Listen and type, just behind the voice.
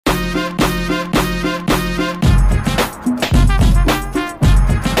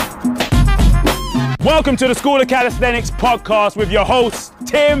Welcome to the School of Calisthenics podcast with your hosts,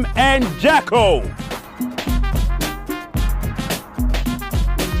 Tim and Jacko.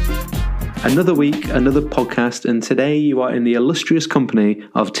 Another week, another podcast, and today you are in the illustrious company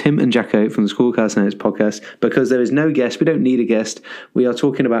of Tim and Jacko from the School of Calisthenics podcast. Because there is no guest, we don't need a guest. We are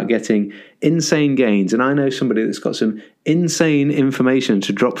talking about getting insane gains, and I know somebody that's got some insane information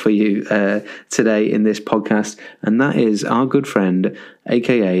to drop for you today in this podcast, and that is our good friend,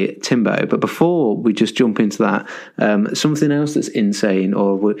 aka Timbo. But before we just jump into that, something else that's insane,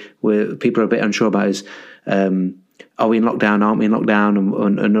 or where people are a bit unsure about, is are we in lockdown, aren't we in lockdown,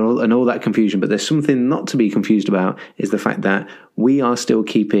 and all that confusion. But there's something not to be confused about, is the fact that we are still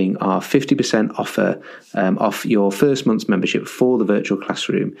keeping our 50% offer off your first month's membership for the virtual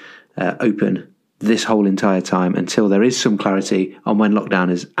classroom open this whole entire time until there is some clarity on when lockdown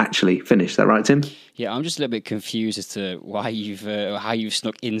is actually finished. Is that right, Tim? Yeah, I'm just a little bit confused as to why how you've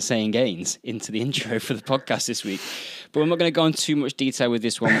snuck insane gains into the intro for the podcast this week. But I'm not going to go into too much detail with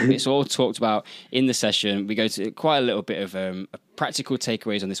this one. It's all talked about in the session. We go to quite a little bit of practical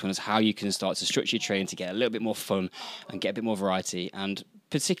takeaways on this one, as how you can start to structure your training to get a little bit more fun and get a bit more variety, and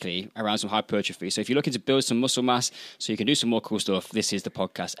particularly around some hypertrophy. So if you're looking to build some muscle mass so you can do some more cool stuff, this is the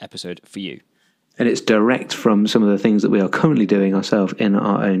podcast episode for you. And it's direct from some of the things that we are currently doing ourselves in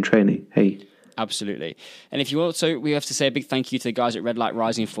our own training. Hey. Absolutely. And if you also, we have to say a big thank you to the guys at Red Light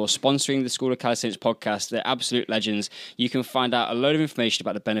Rising for sponsoring the School of Calisthenics podcast. They're absolute legends. You can find out a load of information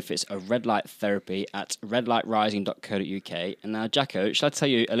about the benefits of red light therapy at redlightrising.co.uk. And now, Jacko, shall I tell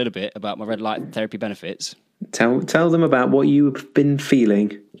you a little bit about my red light therapy benefits? Tell them about what you've been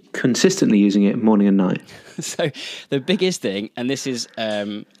feeling, consistently using it morning and night. So the biggest thing, and this is,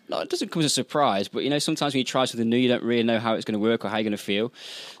 it doesn't come as a surprise, but sometimes when you try something new, you don't really know how it's going to work or how you're going to feel.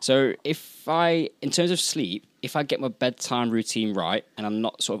 So in terms of sleep, if I get my bedtime routine right and I'm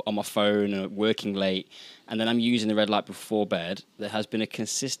not sort of on my phone or working late, and then I'm using the red light before bed, there has been a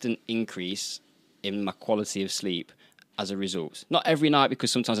consistent increase in my quality of sleep as a result. Not every night,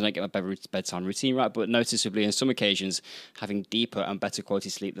 because sometimes I don't get my bedtime routine right, but noticeably on some occasions having deeper and better quality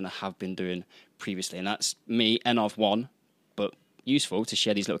sleep than I have been doing previously. And that's me, N of one, but useful to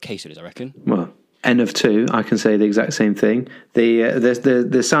share these little case studies, I reckon. Well, N of two, I can say the exact same thing.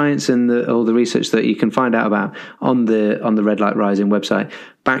 The science and all the research that you can find out about on the Red Light Rising website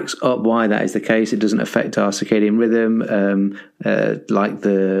backs up why that is the case. It doesn't affect our circadian rhythm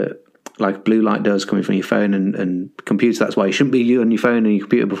like blue light does coming from your phone and computer. That's why you shouldn't be on your phone and your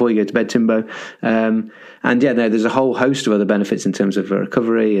computer before you go to bed, Timbo. There's a whole host of other benefits in terms of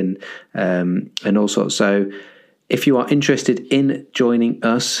recovery and all sorts. So if you are interested in joining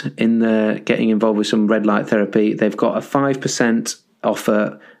us in getting involved with some red light therapy, they've got a 5%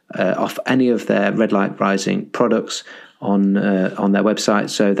 offer off any of their Red Light Rising products on their website.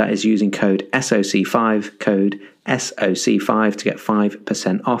 So that is using code SOC5, code SOC5 to get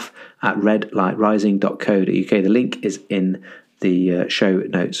 5% off at redlightrising.co.uk. The link is in the show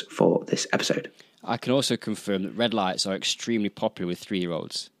notes for this episode. I can also confirm that red lights are extremely popular with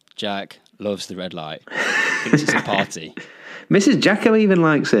 3-year-olds. Jack loves the red light. Thinks it's a party. Mrs. Jacko even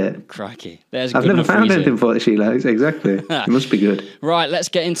likes it. Crikey. I've never found anything for that she likes. Exactly. It must be good. Right, let's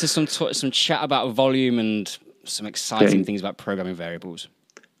get into some chat about volume and some exciting things about programming variables.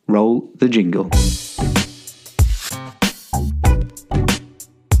 Roll the jingle.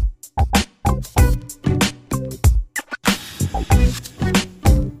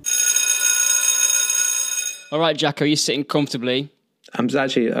 All right, Jacko, are you sitting comfortably? I've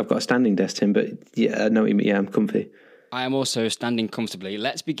got a standing desk, Tim, but yeah, I know what you mean. Yeah, I'm comfy. I am also standing comfortably.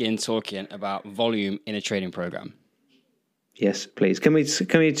 Let's begin talking about volume in a training program. Yes, please. Can we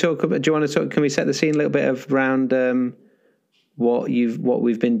talk about? Do you want to talk? Can we set the scene a little bit around what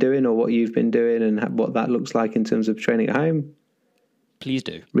we've been doing, or what you've been doing, and what that looks like in terms of training at home? Please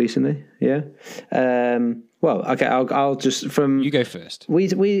do. Recently, yeah. Well, okay. I'll just from you go first.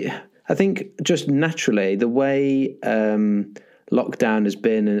 I think just naturally the way lockdown has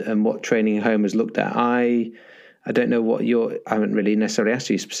been and what training at home has looked at. I don't know I haven't really necessarily asked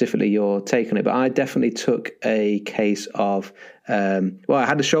you specifically your take on it, but I definitely took a case of, I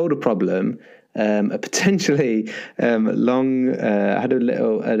had a shoulder problem, a potentially long, I had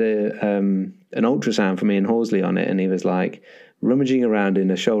an ultrasound for me in Horsley on it, and he was like rummaging around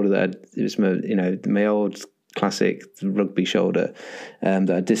in a shoulder that it was my old classic rugby shoulder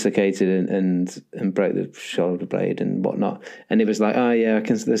that I dislocated and broke the shoulder blade and whatnot. And it was like, oh yeah,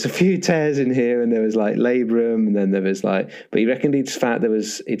 there's a few tears in here, and there was like labrum, and then there was like, but he reckoned he'd found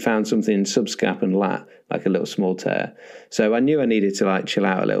something subscap and lat, like a little small tear. So I knew I needed to like chill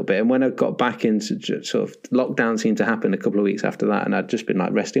out a little bit. And when I got back into sort of lockdown seemed to happen a couple of weeks after that, and I'd just been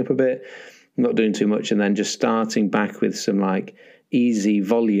like resting up a bit. not doing too much, and then just starting back with some like easy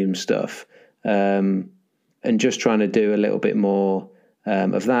volume stuff, and just trying to do a little bit more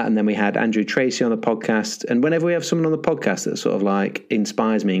of that. And then we had Andrew Tracy on the podcast, and whenever we have someone on the podcast that sort of like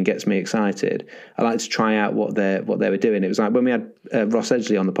inspires me and gets me excited, I like to try out what they were doing. It was like when we had Ross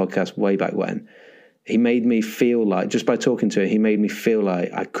Edgley on the podcast way back when. He made me feel like, just by talking to him, he made me feel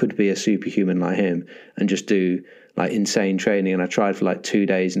like I could be a superhuman like him and just do like insane training. And I tried for like 2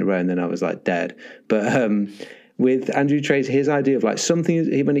 days in a row, and then I was like dead. But with Andrew Tracy, his idea of like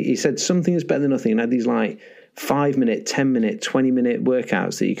something, when he said something is better than nothing, and had these like 5-minute, 10-minute, 20-minute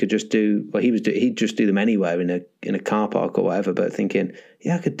workouts that you could just do. Well, he'd just do them anywhere in a car park or whatever. But thinking,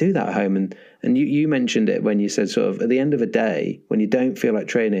 yeah, I could do that at home. And you mentioned it when you said sort of at the end of a day when you don't feel like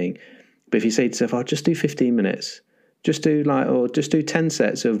training. But if you say to yourself, "I'll just do 15 minutes, just do 10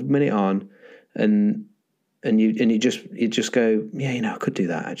 sets of minute on," and you just go, "Yeah, I could do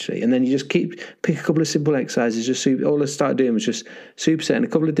that actually." And then you just pick a couple of simple exercises. All I started doing was just supersetting a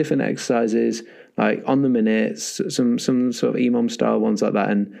couple of different exercises, like on the minute, some sort of EMOM style ones like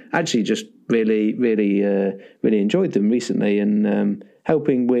that, and actually just really enjoyed them recently, and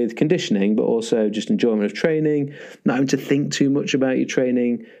helping with conditioning, but also just enjoyment of training, not having to think too much about your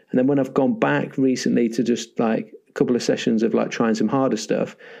training. And then when I've gone back recently to just like a couple of sessions of like trying some harder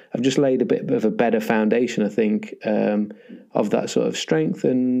stuff, I've just laid a bit of a better foundation, I think, of that sort of strength,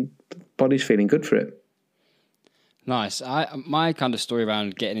 and body's feeling good for it. Nice. My kind of story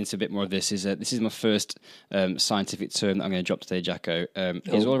around getting into a bit more of this is this is my first scientific term that I'm going to drop today, Jacko.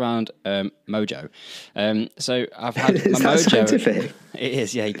 It's all around mojo. So I've had is my that mojo. Scientific? It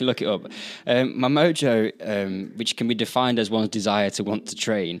is, yeah. You can look it up. My mojo, which can be defined as one's desire to want to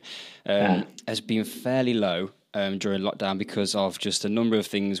train, has been fairly low during lockdown because of just a number of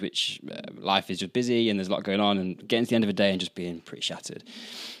things. Which life is just busy and there's a lot going on, and getting to the end of the day and just being pretty shattered.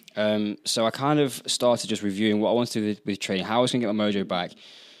 So I kind of started just reviewing what I wanted to do with training, how I was going to get my mojo back.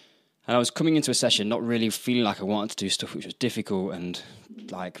 And I was coming into a session not really feeling like I wanted to do stuff which was difficult and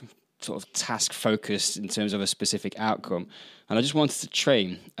like sort of task focused in terms of a specific outcome. And I just wanted to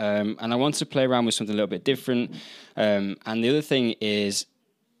train. And I wanted to play around with something a little bit different. And the other thing is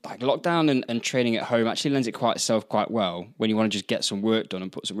like lockdown and training at home actually lends itself quite well when you want to just get some work done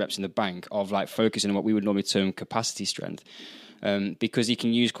and put some reps in the bank of like focusing on what we would normally term capacity strength. Because you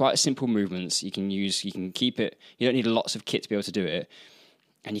can use quite simple movements. You can keep it. You don't need lots of kit to be able to do it,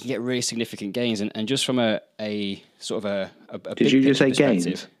 and you can get really significant gains. And just from a sort of a did you just say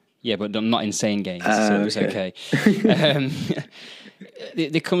gains? Yeah, but not insane gains. So it's okay.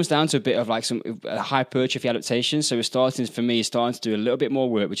 It comes down to a bit of like some hypertrophy adaptation. So we're starting to do a little bit more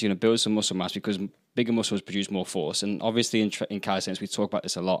work, which is going to build some muscle mass because bigger muscles produce more force. And obviously in calisthenics we talk about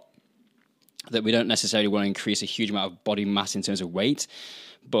this a lot, that we don't necessarily want to increase a huge amount of body mass in terms of weight,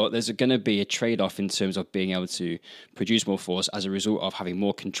 but there's going to be a trade-off in terms of being able to produce more force as a result of having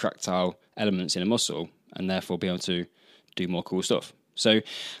more contractile elements in a muscle and therefore be able to do more cool stuff. So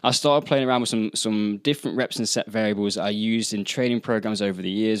I started playing around with some different reps and set variables that I used in training programs over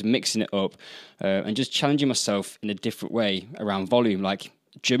the years, mixing it up and just challenging myself in a different way around volume, like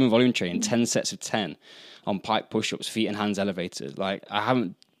German volume training, 10 sets of 10 on pipe push-ups, feet and hands elevated. Like I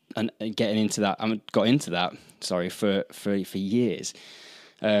haven't got into that for years,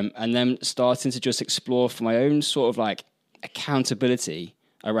 and then starting to just explore for my own sort of like accountability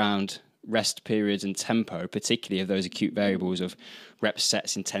around rest periods and tempo, particularly of those acute variables of reps,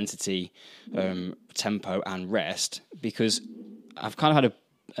 sets, intensity, tempo and rest, because I've kind of had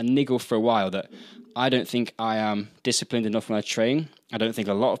a niggle for a while that I don't think I am disciplined enough when I train. I don't think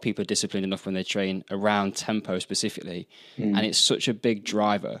a lot of people are disciplined enough when they train around tempo specifically. And it's such a big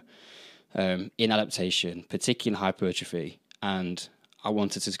driver in adaptation, particularly in hypertrophy. And I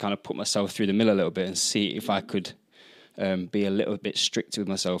wanted to kind of put myself through the mill a little bit and see if I could be a little bit stricter with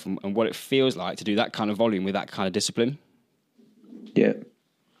myself and what it feels like to do that kind of volume with that kind of discipline. Yeah.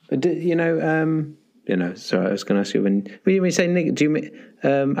 Sorry, I was going to ask you when you say Nick, do you mean,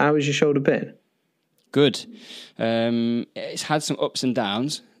 how was your shoulder been? Good. It's had some ups and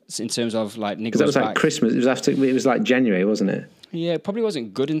downs in terms of like niggles. Because that was like Christmas. It was like January, wasn't it? Yeah, it probably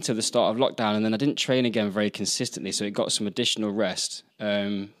wasn't good until the start of lockdown, and then I didn't train again very consistently, so it got some additional rest.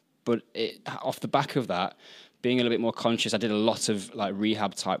 But off the back of that, being a little bit more conscious, I did a lot of like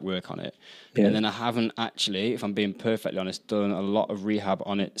rehab type work on it. Yeah. And then I haven't actually, if I'm being perfectly honest, done a lot of rehab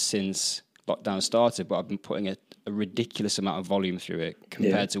on it since lockdown started, but I've been putting a ridiculous amount of volume through it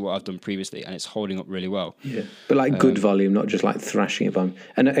compared to what I've done previously, and it's holding up really well. Yeah, but like good volume, not just like thrashing it on.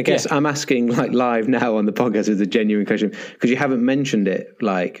 And I guess I'm asking like live now on the podcast as a genuine question, because you haven't mentioned it.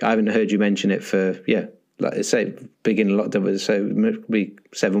 Like I haven't heard you mention it for like I say, beginning of lockdown was so maybe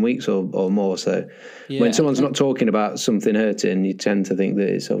 7 weeks or more. So when someone's not talking about something hurting, you tend to think that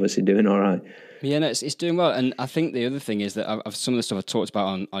it's obviously doing all right. Yeah, no, it's doing well. And I think the other thing is that some of the stuff I've talked about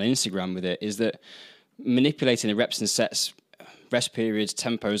on Instagram with it is that manipulating the reps and sets, rest periods,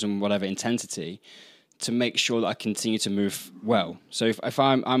 tempos, and whatever intensity to make sure that I continue to move well. So if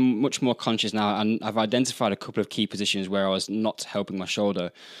I'm much more conscious now, and I've identified a couple of key positions where I was not helping my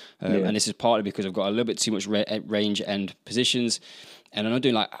shoulder. And this is partly because I've got a little bit too much range end positions. And I'm not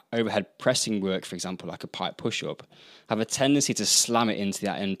doing like overhead pressing work, for example, like a pipe push-up. I have a tendency to slam it into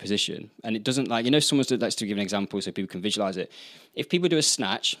that end position. And it doesn't like, someone likes to give an example so people can visualize it. If people do a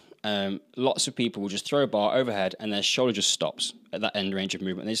snatch, lots of people will just throw a bar overhead and their shoulder just stops at that end range of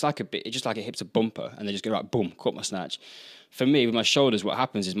movement. And it's just like it hits a bumper and they just go, right, boom, caught my snatch. For me, with my shoulders, what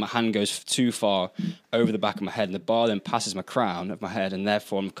happens is my hand goes too far over the back of my head and the bar then passes my crown of my head and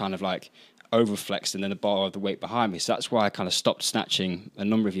therefore I'm kind of like overflexed and then the bar of the weight behind me. So that's why I kind of stopped snatching a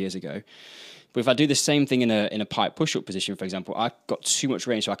number of years ago. But if I do the same thing in a pipe push-up position, for example, I've got too much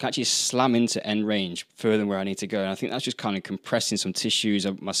range, so I can actually slam into end range further than where I need to go. And I think that's just kind of compressing some tissues.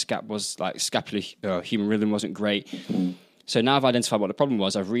 My scapular human rhythm wasn't great. So now I've identified what the problem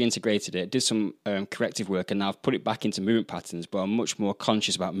was. I've reintegrated it, did some corrective work, and now I've put it back into movement patterns, but I'm much more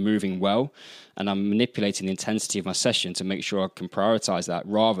conscious about moving well, and I'm manipulating the intensity of my session to make sure I can prioritize that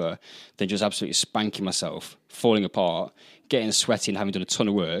rather than just absolutely spanking myself, falling apart, getting sweaty and having done a ton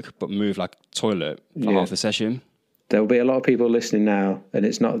of work, but move like a toilet for half the session. There'll be a lot of people listening now, and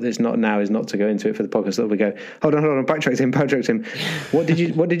it's not now is not to go into it for the podcast. They'll be go, hold on, backtrack him. What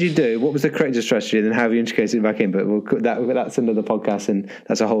did you do? What was the corrective strategy? And then how have you integrated it back in? But that's another podcast, and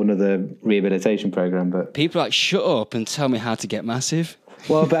that's a whole other rehabilitation program. But people are like, shut up and tell me how to get massive.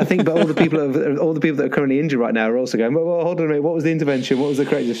 Well, but I think, all the people that are currently injured right now are also going, well, hold on a minute. What was the intervention? What was the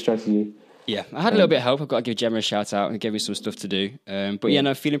corrective strategy? Yeah, I had a little bit of help. I've got to give Gemma a shout out and give me some stuff to do. But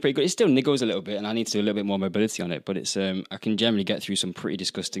feeling pretty good. It still niggles a little bit and I need to do a little bit more mobility on it. But it's I can generally get through some pretty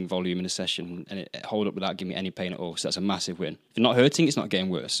disgusting volume in a session and it hold up without giving me any pain at all. So that's a massive win. If it's not hurting, it's not getting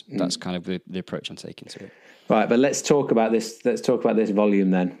worse. That's kind of the approach I'm taking to it. Right, but let's talk about this. Let's talk about this volume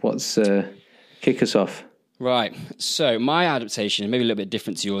then. Kick us off. Right. So my adaptation is maybe a little bit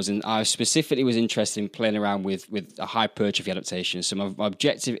different to yours, and I specifically was interested in playing around with a hypertrophy adaptation. So my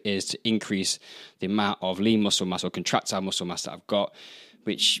objective is to increase the amount of lean muscle mass or contractile muscle mass that I've got,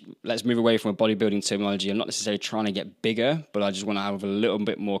 which let's move away from a bodybuilding terminology. I'm not necessarily trying to get bigger, but I just want to have a little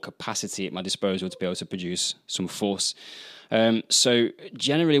bit more capacity at my disposal to be able to produce some force. So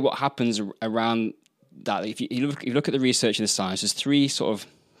generally what happens around that, if you look at the research and the science, there's three sort of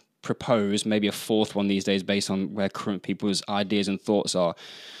propose, maybe a fourth one these days based on where current people's ideas and thoughts are,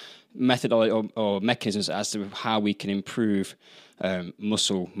 methodology or mechanisms as to how we can improve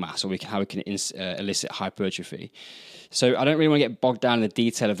muscle mass or how we can elicit hypertrophy. So I don't really want to get bogged down in the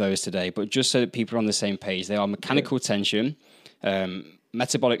detail of those today, but just so that people are on the same page, they are mechanical tension,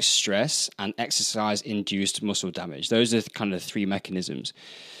 metabolic stress, and exercise-induced muscle damage. Those are kind of the three mechanisms.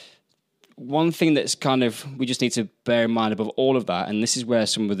 One thing that's we just need to bear in mind above all of that, and this is where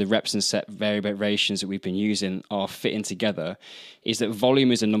some of the reps and set variations that we've been using are fitting together, is that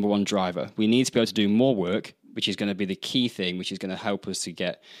volume is the number one driver. We need to be able to do more work, which is going to be the key thing, which is going to help us to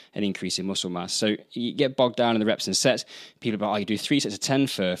get an increase in muscle mass. So you get bogged down in the reps and sets. People are like, you do 3 sets of 10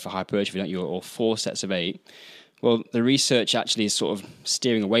 for hypertrophy, don't you, or 4 sets of 8. Well, the research actually is sort of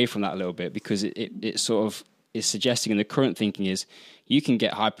steering away from that a little bit because it sort of is suggesting, and the current thinking is, you can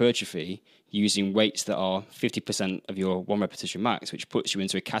get hypertrophy using weights that are 50% of your 1 repetition max, which puts you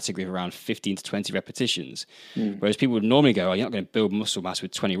into a category of around 15 to 20 repetitions. Whereas people would normally go, you're not going to build muscle mass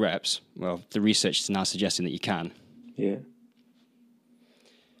with 20 reps. Well, the research is now suggesting that you can. Yeah.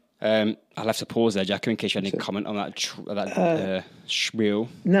 I'll have to pause there, Jacko, in case you had any comment on that spiel.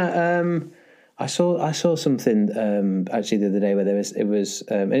 No, I saw something actually the other day where it was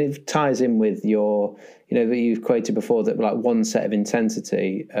and it ties in with your, that you've quoted before, that like 1 set of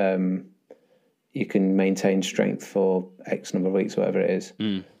intensity, you can maintain strength for X number of weeks, whatever it is.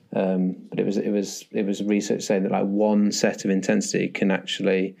 But it was research saying that like 1 set of intensity can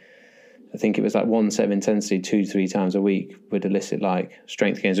actually, I think it was like 1 set of intensity 2-3 times a week would elicit like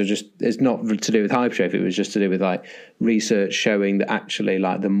strength gains. Or just, it's not to do with hypertrophy, it was just to do with like research showing that actually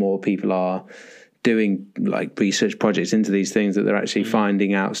like the more people are doing like research projects into these things, that they're actually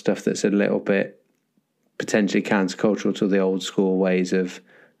finding out stuff that's a little bit potentially countercultural to the old school ways of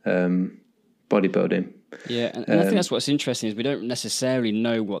bodybuilding. Yeah, and I think that's what's interesting is we don't necessarily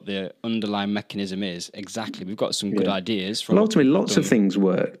know what the underlying mechanism is exactly. We've got some good ideas. Well, ultimately, lots of things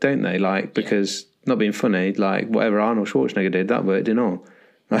work, don't they? Like, because, not being funny, like whatever Arnold Schwarzenegger did, that worked in all.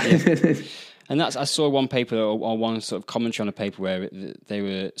 And that's, I saw one paper or one sort of commentary on a paper where they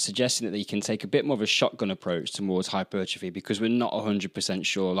were suggesting that you can take a bit more of a shotgun approach towards hypertrophy because we're not 100%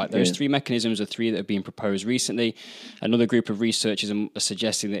 sure. Like those three mechanisms are three that have been proposed recently. Another group of researchers are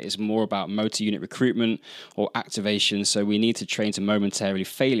suggesting that it's more about motor unit recruitment or activation. So we need to train to momentarily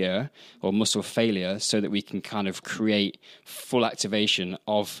failure or muscle failure so that we can kind of create full activation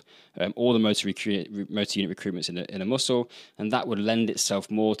of all the motor unit recruitments in a muscle, and that would lend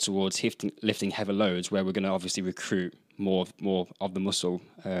itself more towards lifting heavy loads, where we're going to obviously recruit more of the muscle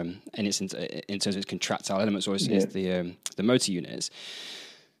in terms of its contractile elements, or the motor units.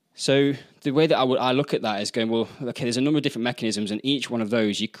 So the way that I look at that is going, well, okay, there's a number of different mechanisms, and each one of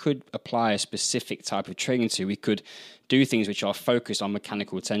those you could apply a specific type of training to. We could do things which are focused on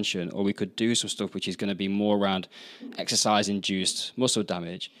mechanical tension, or we could do some stuff which is going to be more around exercise-induced muscle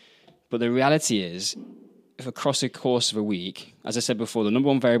damage. But the reality is, if across the course of a week, as I said before, the number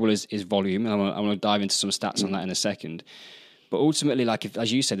one variable is volume, and I want to dive into some stats on that in a second. But ultimately, like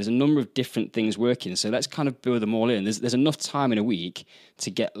as you said, there's a number of different things working. So let's kind of build them all in. There's enough time in a week to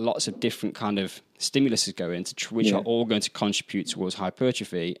get lots of different kind of stimuluses going, which are all going to contribute towards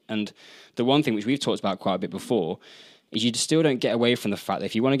hypertrophy. And the one thing which we've talked about quite a bit before is you still don't get away from the fact that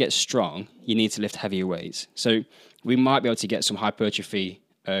if you want to get strong, you need to lift heavier weights. So we might be able to get some hypertrophy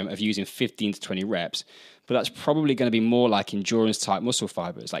of using 15 to 20 reps, but that's probably going to be more like endurance type muscle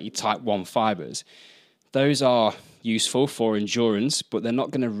fibers, like your type 1 fibers. Those are useful for endurance, but they're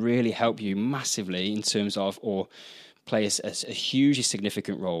not going to really help you massively in terms of, or play a hugely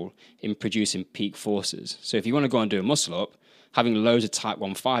significant role in producing peak forces. So if you want to go and do a muscle up, having loads of type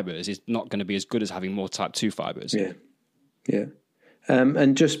 1 fibers is not going to be as good as having more type 2 fibers. Yeah.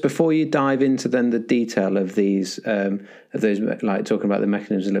 And just before you dive into then the detail of these, of those, like talking about the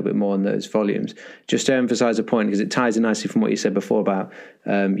mechanisms a little bit more on those volumes, just to emphasize a point, because it ties in nicely from what you said before about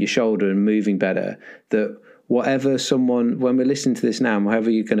your shoulder and moving better, that whatever someone, when we're listening to this now, and however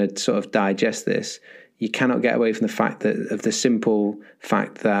you're going to sort of digest this, you cannot get away from the fact that, of the simple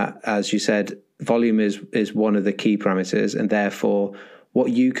fact that, as you said, volume is one of the key parameters, and therefore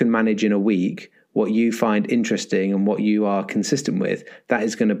what you can manage in a week, what you find interesting and what you are consistent with, that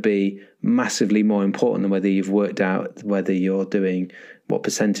is going to be massively more important than whether you've worked out whether you're doing what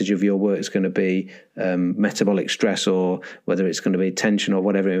percentage of your work is going to be metabolic stress, or whether it's going to be tension, or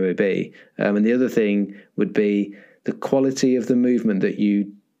whatever it may be. And the other thing would be the quality of the movement that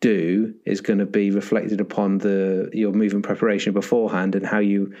you do is going to be reflected upon your movement preparation beforehand, and how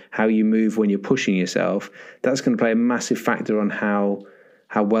you move when you're pushing yourself. That's going to play a massive factor on how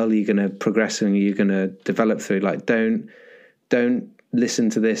well you're going to progress and you're going to develop through. Like, don't listen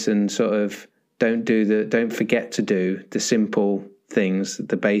to this and sort of don't forget to do the simple things,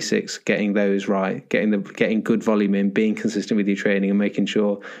 the basics, getting those right, getting good volume in, being consistent with your training, and making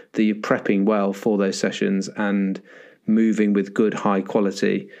sure that you're prepping well for those sessions and moving with good high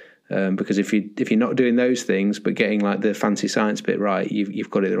quality. Because if you're not doing those things but getting like the fancy science bit right, you've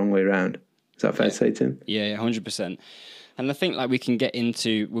got it the wrong way around. Is that fair to say, Tim? Yeah, 100%. And I think like we can get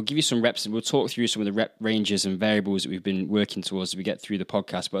into, we'll give you some reps and we'll talk through some of the rep ranges and variables that we've been working towards as we get through the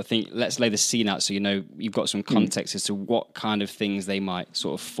podcast. But I think let's lay the scene out so you know you've got some context as to what kind of things they might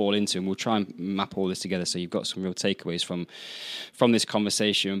sort of fall into. And we'll try and map all this together so you've got some real takeaways from this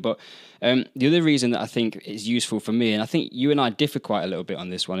conversation. But the other reason that I think is useful for me, and I think you and I differ quite a little bit on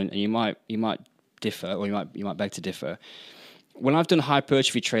this one, and you might differ, or you might beg to differ. When I've done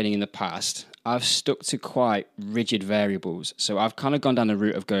hypertrophy training in the past, I've stuck to quite rigid variables. So I've kind of gone down the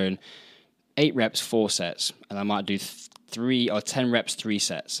route of going 8 reps, 4 sets, and I might do 3 or 10 reps, 3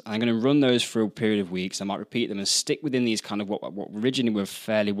 sets. And I'm going to run those for a period of weeks. I might repeat them and stick within these kind of what originally were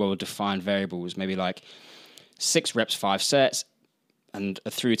fairly well-defined variables, maybe like 6 reps, 5 sets, and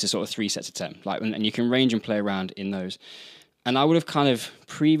through to sort of 3 sets of 10. And you can range and play around in those. And I would have kind of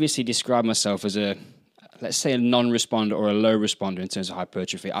previously described myself as let's say a non-responder or a low responder in terms of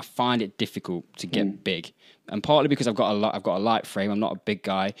hypertrophy. I find it difficult to get big, and partly because I've got a light frame. I'm not a big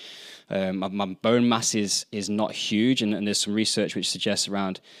guy. My bone mass is not huge, and there's some research which suggests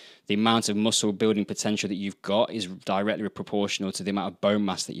around the amount of muscle building potential that you've got is directly proportional to the amount of bone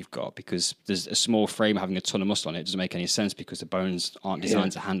mass that you've got, because there's a small frame having a ton of muscle on it doesn't make any sense, because the bones aren't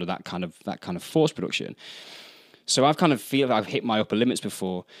designed to handle that kind of force production. So I've kind of feel like I've hit my upper limits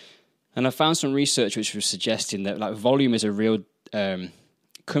before. And I found some research which was suggesting that like volume is a real,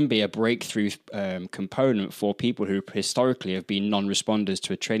 can be a breakthrough component for people who historically have been non-responders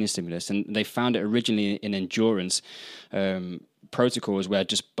to a training stimulus. And they found it originally in endurance protocols, where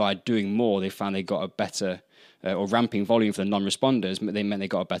just by doing more, they found they got a better or ramping volume for the non-responders, they meant they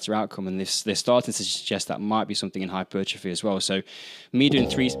got a better outcome. And they're starting to suggest that might be something in hypertrophy as well. So me doing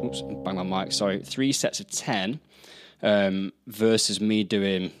three sets of 10 versus me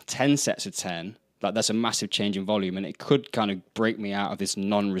doing 10 sets of 10, like that's a massive change in volume, and it could kind of break me out of this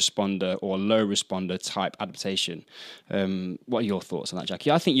non-responder or low responder type adaptation. What are your thoughts on that,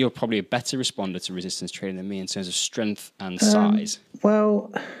 Jackie? I think you're probably a better responder to resistance training than me in terms of strength and size.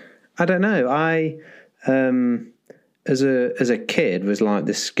 Well, I don't know. I as a kid was like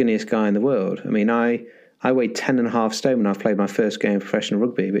the skinniest guy in the world. I mean, I weighed 10.5 stone when I played my first game of professional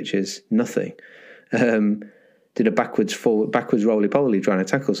rugby, which is nothing. Did a backwards roly-poly trying to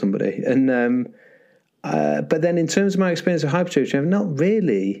tackle somebody. And but then in terms of my experience of hypertrophy, I've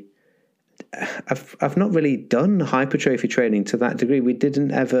not really done hypertrophy training to that degree. We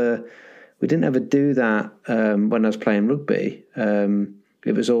didn't ever do that when I was playing rugby.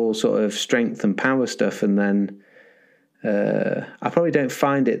 It was all sort of strength and power stuff, and then I probably don't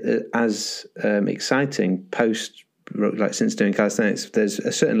find it as exciting since doing calisthenics. There's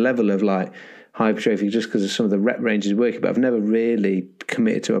a certain level of like hypertrophy just because of some of the rep ranges working, but I've never really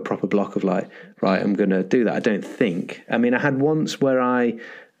committed to a proper block of like, right, I'm going to do that. I don't think. I mean, I had once where I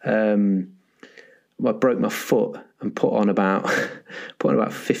broke my foot and put on about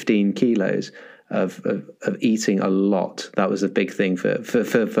 15 kilos of eating a lot. That was a big thing for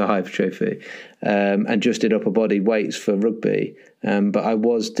hypertrophy, and just did upper body weights for rugby. But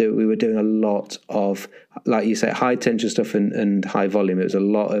we were doing a lot of, like you say, high tension stuff and high volume. It was a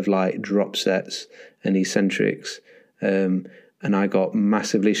lot of like drop sets and eccentrics, and I got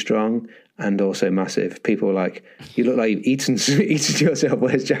massively strong and also massive. People were like, "You look like you've eaten yourself.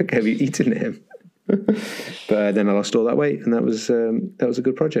 Where's Jacko? Have you eaten him?" But then I lost all that weight, and that was a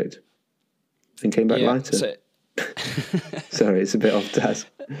good project. And came back lighter. Sorry, it's a bit off task.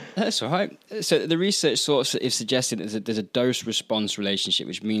 That's all right. So the research sort of is suggesting that there's a dose-response relationship,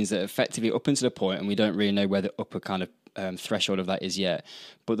 which means that effectively up until the point, and we don't really know where the upper kind of threshold of that is yet,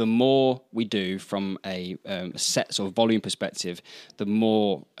 but the more we do from a sets or volume perspective, the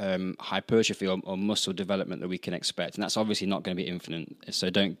more hypertrophy or muscle development that we can expect. And that's obviously not going to be infinite.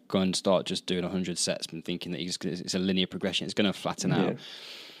 So don't go and start just doing 100 sets and thinking that it's a linear progression. It's going to flatten out.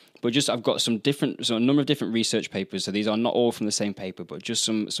 But I've got a number of different research papers. So these are not all from the same paper, but just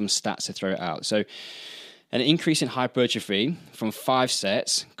some stats to throw out. So an increase in hypertrophy from 5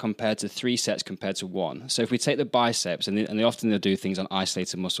 sets compared to 3 sets compared to 1. So if we take the biceps, and they often do things on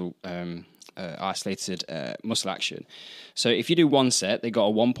isolated muscle action. So if you do 1 set, they got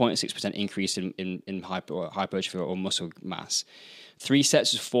a 1.6% increase in hypertrophy or muscle mass. 3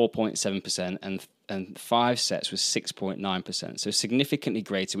 sets was 4.7%, and 5 sets was 6.9%. So significantly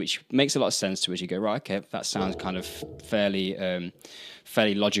greater, which makes a lot of sense to us. You go, right, okay, that sounds kind of fairly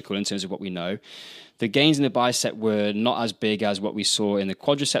logical in terms of what we know. The gains in the bicep were not as big as what we saw in the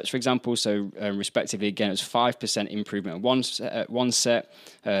quadriceps, for example. So respectively, again, it was 5% improvement at one set,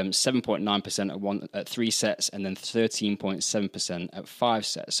 7.9% at 3 sets, and then 13.7% at 5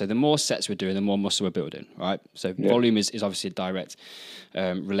 sets. So the more sets we're doing, the more muscle we're building, right? So volume is obviously a direct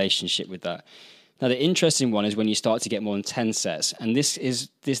relationship with that. Now, the interesting one is when you start to get more than 10 sets, and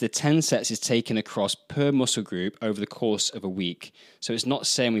the 10 sets is taken across per muscle group over the course of a week. So it's not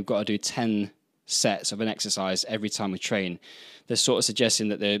saying we've got to do 10 sets of an exercise every time we train. They're sort of suggesting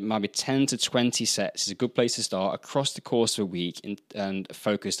that there might be 10 to 20 sets is a good place to start across the course of a week and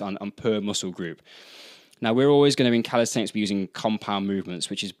focused on per muscle group. Now, we're always going to, in calisthenics, be using compound movements,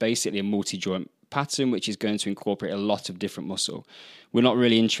 which is basically a multi-joint pattern, which is going to incorporate a lot of different muscle. We're not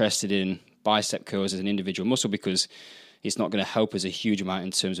really interested in bicep curls as an individual muscle because it's not going to help us a huge amount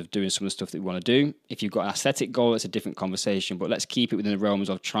in terms of doing some of the stuff that we want to do. If you've got an aesthetic goal, it's a different conversation, but let's keep it within the realms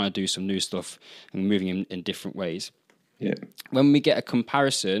of trying to do some new stuff and moving in different ways. Yeah. When we get a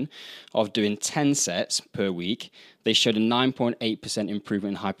comparison of doing 10 sets per week, they showed a 9.8%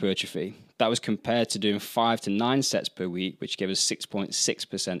 improvement in hypertrophy. That was compared to doing 5 to 9 sets per week, which gave us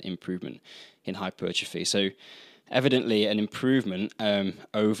 6.6% improvement in hypertrophy. So evidently an improvement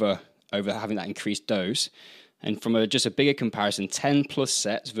over having that increased dose. And from just a bigger comparison, 10 plus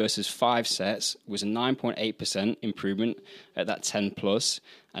sets versus 5 sets was a 9.8% improvement at that 10 plus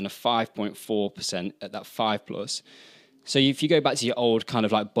and a 5.4% at that 5 plus. So if you go back to your old kind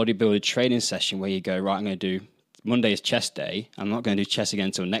of like bodybuilder training session where you go, right, I'm going to do Monday is chest day. I'm not going to do chest again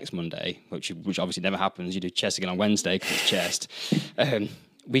until next Monday, which obviously never happens. You do chest again on Wednesday because it's chest.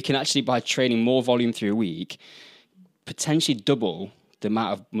 We can actually, by training more volume through a week, potentially double the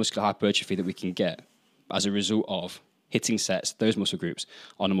amount of muscular hypertrophy that we can get as a result of hitting sets, those muscle groups,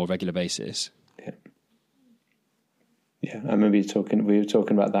 on a more regular basis. Yeah, I remember we were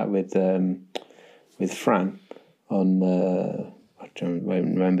talking about that with Fran. I won't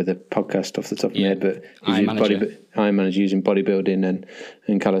remember the podcast off the top of my head, but Iron Manager using bodybuilding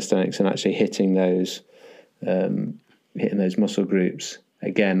and calisthenics and actually hitting those muscle groups.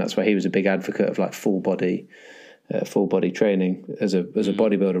 Again, that's why he was a big advocate of like full body training as a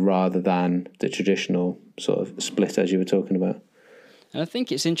bodybuilder rather than the traditional sort of split as you were talking about. And I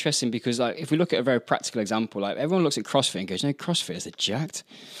think it's interesting because, like, if we look at a very practical example, like everyone looks at CrossFit and goes, "No, CrossFitters are jacked."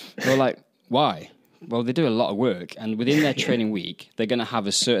 Well, like, why? Well, they do a lot of work, and within their training week, they're going to have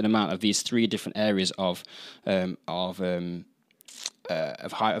a certain amount of these 3 different areas of the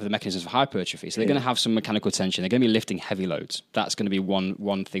mechanisms of hypertrophy. So they're going to have some mechanical tension. They're going to be lifting heavy loads. That's going to be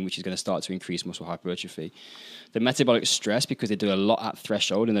one thing which is going to start to increase muscle hypertrophy. The metabolic stress, because they do a lot at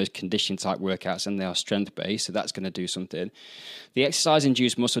threshold in those conditioning type workouts and they are strength based, so that's going to do something. The exercise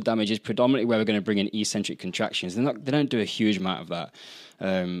induced muscle damage is predominantly where we're going to bring in eccentric contractions. They don't do a huge amount of that,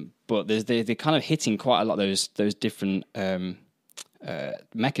 but they're kind of hitting quite a lot of those different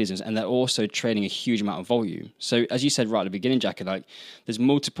mechanisms, and they're also training a huge amount of volume. So as you said right at the beginning, Jacko, like there's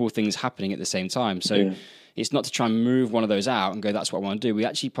multiple things happening at the same time. So it's not to try and move one of those out and go, that's what I want to do. We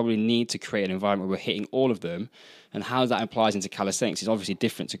actually probably need to create an environment where we're hitting all of them. And how that applies into calisthenics is obviously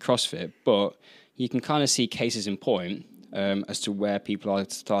different to CrossFit, but you can kind of see cases in point as to where people are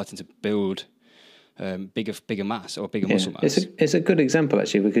starting to build bigger mass or bigger muscle mass. It's a good example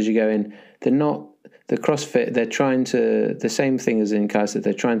actually, because you go in, they're not the CrossFit, they're trying to, the same thing as in calisthenics,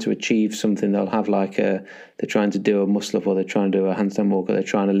 they're trying to achieve something. They'll have like they're trying to do a muscle up, or they're trying to do a handstand walk, or they're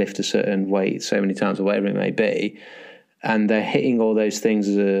trying to lift a certain weight so many times or whatever it may be, and they're hitting all those things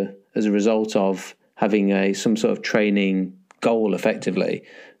as a result of having some sort of training goal effectively,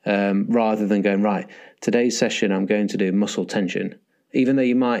 rather than going, right, today's session I'm going to do muscle tension. Even though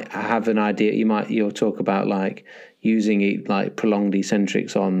you might have an idea, you'll talk about like using like prolonged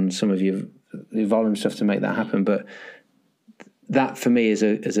eccentrics on some of your volume stuff to make that happen. But that for me is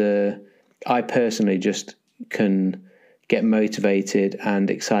I personally just can get motivated and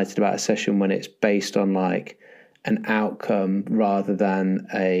excited about a session when it's based on like an outcome rather than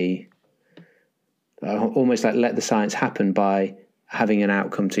almost like let the science happen by having an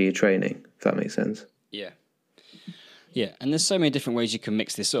outcome to your training, if that makes sense. Yeah, and there's so many different ways you can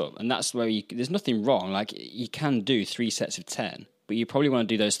mix this up, and that's where there's nothing wrong. Like, you can do 3 sets of 10, but you probably want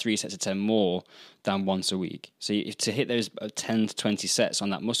to do those 3 sets of 10 more than once a week. So to hit those 10 to 20 sets on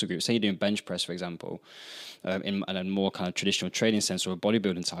that muscle group, say you're doing bench press, for example, in a more kind of traditional training sense or a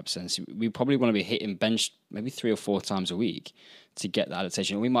bodybuilding type sense, we probably want to be hitting bench maybe 3 or 4 times a week to get that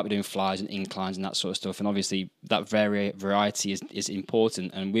adaptation. We might be doing flies and inclines and that sort of stuff, and obviously that variety is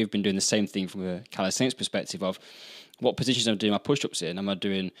important, and we've been doing the same thing from a calisthenics perspective of what positions am I doing my push-ups in? Am I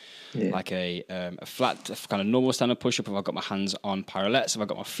doing like a flat kind of normal standard push-up? Have I got my hands on parallettes? Have I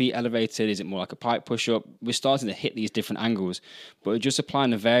got my feet elevated? Is it more like a pike push-up? We're starting to hit these different angles, but we're just applying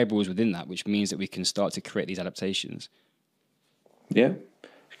the variables within that, which means that we can start to create these adaptations. Yeah.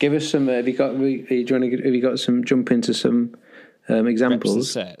 Give us some, have you got some, jump into some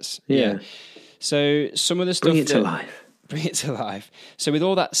examples? Reps and sets. Yeah. So some of the stuff. Bring it to life. So with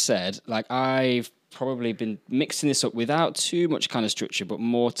all that said, like I've probably been mixing this up without too much kind of structure, but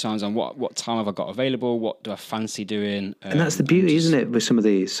more times on what time have I got available, what do I fancy doing, and that's the beauty, isn't it, with some of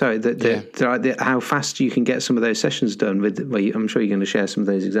these? So how fast you can get some of those sessions done. I'm sure you're going to share some of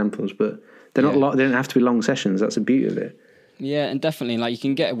those examples, but they're not they don't have to be long sessions. That's the beauty of it. Yeah, and definitely, like you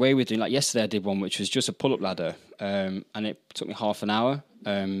can get away with doing. Like yesterday, I did one which was just a pull-up ladder, and it took me half an hour.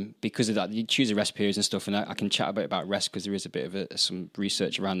 Because of that, you choose the rest periods and stuff, and I can chat a bit about rest because there is a bit of some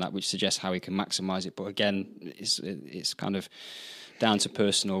research around that which suggests how we can maximize it. But again, it's kind of down to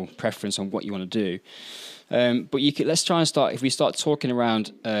personal preference on what you want to do. But let's try and start. If we start talking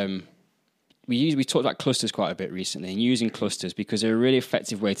around, we talked about clusters quite a bit recently, and using clusters because they're a really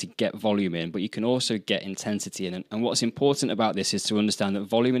effective way to get volume in, but you can also get intensity in. And what's important about this is to understand that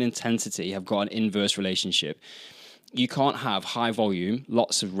volume and intensity have got an inverse relationship. You can't have high volume,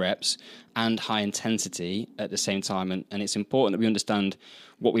 lots of reps, and high intensity at the same time. And it's important that we understand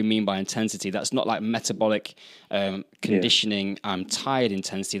what we mean by intensity. That's not like metabolic conditioning, I'm tired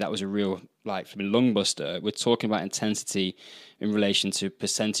intensity. That was a real, like, from a lung buster. We're talking about intensity in relation to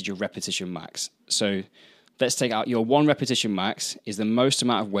percentage of repetition max. So let's take out your 1 repetition max is the most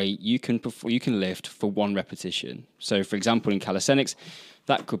amount of weight you can lift for 1 repetition. So, for example, in calisthenics,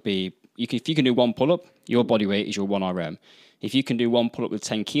 that could be, if you can do 1 pull-up, your body weight is your 1 RM. If you can do 1 pull-up with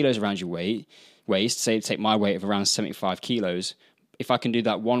 10 kilos around your waist, say take my weight of around 75 kilos, if I can do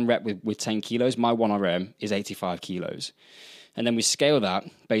that 1 rep with 10 kilos, my 1 RM is 85 kilos. And then we scale that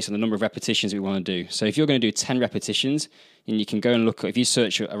based on the number of repetitions we want to do. So if you're going to do 10 repetitions, and you can go and look, if you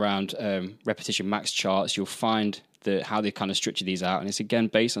search around repetition max charts, you'll find how they kind of structure these out. And it's again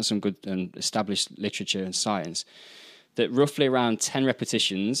based on some good and established literature and science, that roughly around 10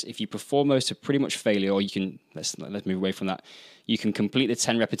 repetitions, if you perform those to pretty much failure, or you can, let's move away from that, you can complete the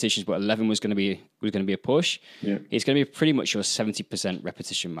 10 repetitions, but 11 was going to be a push. Yeah. It's going to be pretty much your 70%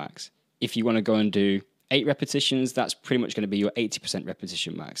 repetition max. If you want to go and do 8 repetitions, that's pretty much going to be your 80%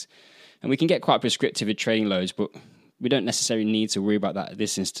 repetition max. And we can get quite prescriptive with training loads, but we don't necessarily need to worry about that at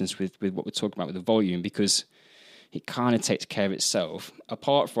this instance with what we're talking about with the volume, because it kind of takes care of itself.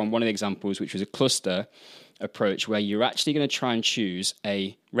 Apart from one of the examples, which was a cluster approach, where you're actually going to try and choose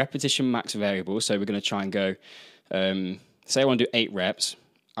a repetition max variable. So we're going to try and go, say I want to do 8 reps.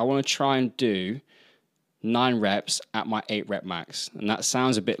 I want to try and do 9 reps at my 8 rep max. And that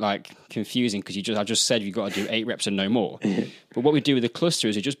sounds a bit like confusing, because I just said you've got to do 8 reps and no more. But what we do with the cluster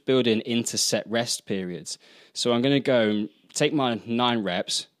is we just build in interset rest periods. So I'm going to go and take my 9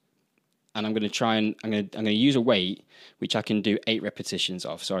 reps, and I'm going to try and I'm going to use a weight which I can do 8 repetitions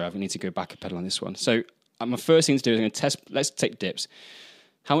of. Sorry, I need to go back a pedal on this one. So my first thing to do is I'm going to test. Let's take dips.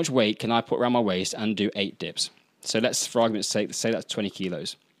 How much weight can I put around my waist and do 8 dips? So let's, for argument's sake, say that's 20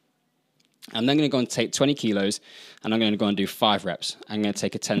 kilos. I'm then going to go and take 20 kilos, and I'm going to go and do 5 reps. I'm going to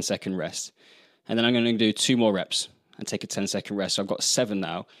take a 10-second rest. And then I'm going to do 2 more reps and take a 10-second rest. So I've got 7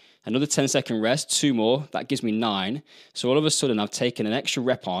 now. Another 10-second rest, 2 more. That gives me 9. So all of a sudden, I've taken an extra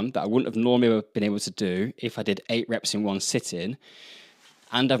rep on that I wouldn't have normally been able to do if I did 8 reps in one sitting.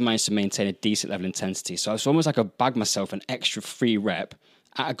 And I've managed to maintain a decent level of intensity. So it's almost like I bagged myself an extra free rep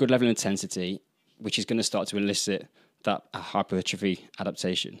at a good level of intensity, which is going to start to elicit that hypertrophy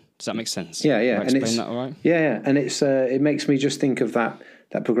adaptation. Does that make sense? Yeah. Have I explained that all right? Yeah, and it's it makes me just think of that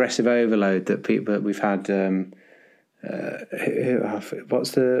progressive overload that we've had. I'm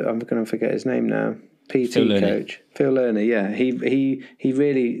going to forget his name now. PT coach Phil Lerner. Yeah, he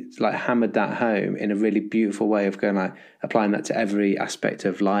really like hammered that home in a really beautiful way of going like applying that to every aspect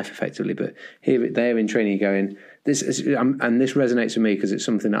of life effectively. But they're in training going, this is, and this resonates with me because it's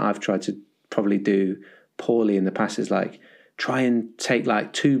something that I've tried to probably do poorly in the past, is like try and take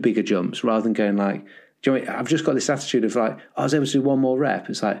like 2 bigger jumps rather than going like, do you know, I've just got this attitude of like, I was able to do 1 more rep.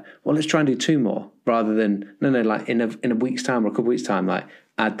 It's like, well, let's try and do 2 more rather than no, like in a week's time or a couple of weeks time, like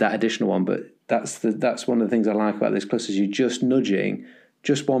add that additional one. But that's one of the things I like about this cluster is you're just nudging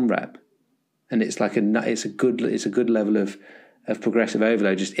just 1 rep, and it's like it's a good level of progressive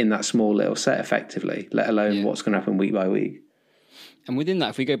overload just in that small little set effectively, let alone what's going to happen week by week. And within that,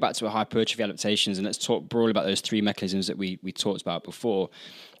 if we go back to our hypertrophy adaptations, and let's talk broadly about those 3 mechanisms that we talked about before,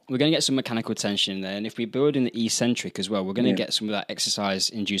 we're going to get some mechanical tension in there. And if we build in the eccentric as well, we're going to get some of that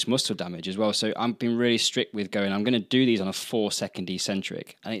exercise-induced muscle damage as well. So I'm being really strict with going, I'm going to do these on a 4-second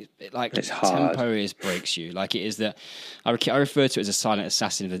eccentric. And it's hard. Tempo breaks you. Like it is that, I refer to it as a silent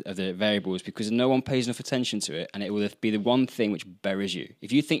assassin of the variables, because no one pays enough attention to it. And it will be the one thing which buries you.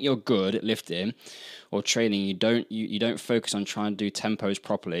 If you think you're good at lifting or training, you don't focus on trying to do tempos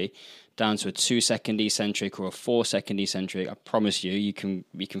properly, down to a 2-second eccentric or a 4-second eccentric, I promise you can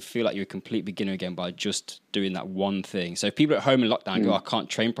feel like you're a complete beginner again by just doing that one thing. So if people at home in lockdown go, I can't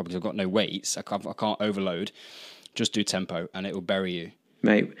train properly, I've got no weights, I can't overload, just do tempo and it will bury you.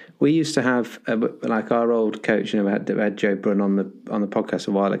 Mate, we used to have like our old coach, we had Joe Brunn on the podcast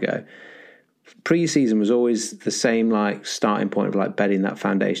a while ago. Pre-season was always the same like starting point of like bedding that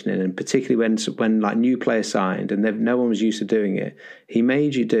foundation in, and particularly when like new players signed and no one was used to doing it, he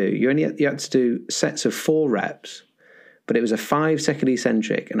made you had to do sets of 4 reps, but it was a 5-second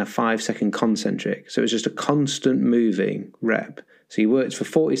eccentric and a 5-second concentric, so it was just a constant moving rep. So you worked for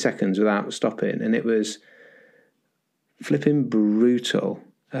 40 seconds without stopping, and it was flipping brutal.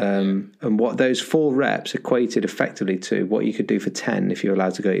 And what those 4 reps equated effectively to what you could do for 10 if you're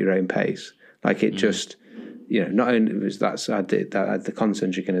allowed to go at your own pace. Like it just, not only was that I did the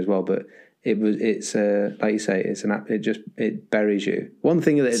concentric in as well, but it's like you say, it buries you. One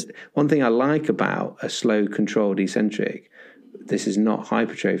thing I like about a slow controlled eccentric, this is not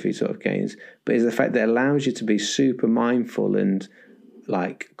hypertrophy sort of gains, but is the fact that it allows you to be super mindful and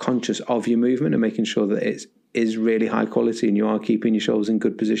like conscious of your movement and making sure that it is really high quality and you are keeping your shoulders in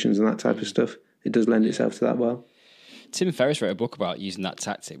good positions and that type of stuff. It does lend itself to that well. Tim Ferriss wrote a book about using that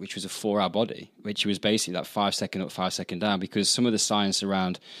tactic, which was a 4-hour body, which was basically that 5 second up, 5 second down, because some of the science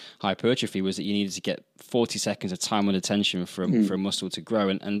around hypertrophy was that you needed to get 40 seconds of time under tension for a muscle to grow.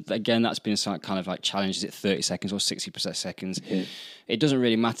 And again, that's been kind of like challenged. Is it 30 seconds or 60% seconds? Yeah. It doesn't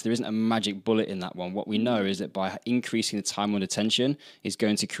really matter. There isn't a magic bullet in that one. What we know is that by increasing the time under tension is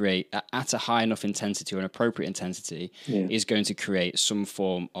going to create, at a high enough intensity or an appropriate intensity, is going to create some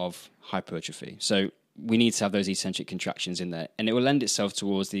form of hypertrophy. So we need to have those eccentric contractions in there, and it will lend itself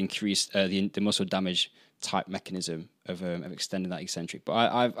towards the increased the muscle damage type mechanism of extending that eccentric.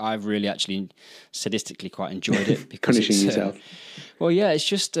 But I've really actually sadistically quite enjoyed it because punishing yourself. Well, yeah, it's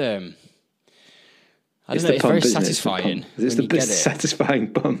just I don't know. It's very satisfying. It's the best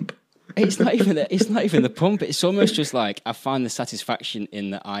satisfying pump. It's not even the pump. It's almost just like I find the satisfaction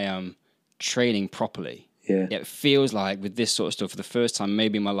in that I am training properly. Yeah. It feels like with this sort of stuff, for the first time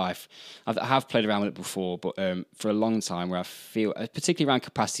maybe in my life, I have played around with it before, but for a long time, where I feel, particularly around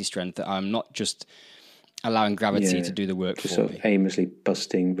capacity strength, that I'm not just allowing gravity to do the work just for sort me. Of aimlessly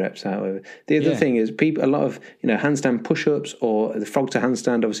busting reps out. The other thing is a lot of handstand push-ups or the frog to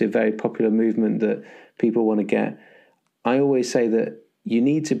handstand, obviously a very popular movement that people want to get. I always say that you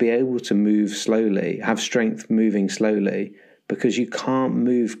need to be able to move slowly, have strength moving slowly, because you can't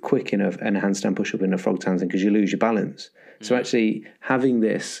move quick in a handstand push-up in a frog to handstand because you lose your balance. So actually having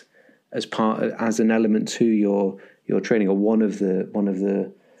this as an element to your training, or one of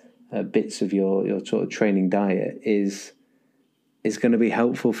the bits of your sort of training diet is going to be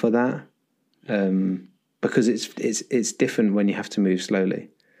helpful for that, because it's different when you have to move slowly.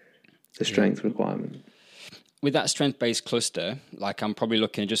 The strength requirement. With that strength-based cluster, like I'm probably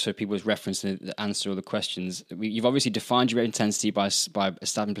looking just for people's reference to answer all the questions. You've obviously defined your intensity by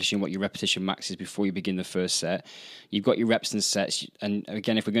establishing what your repetition max is before you begin the first set. You've got your reps and sets, and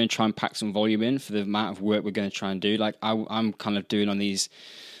again, if we're going to try and pack some volume in for the amount of work we're going to try and do, like I'm kind of doing on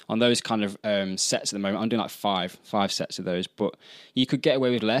those kind of sets at the moment, I'm doing like five sets of those, but you could get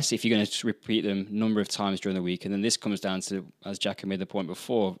away with less if you're going to repeat them a number of times during the week. And then this comes down to, as Jacko made the point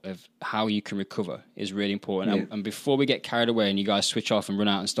before, of how you can recover is really important. Yeah. And before we get carried away and you guys switch off and run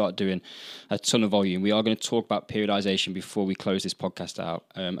out and start doing a ton of volume, we are going to talk about periodization before we close this podcast out,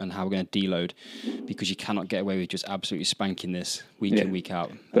 and how we're going to deload, because you cannot get away with just absolutely spanking this week in, week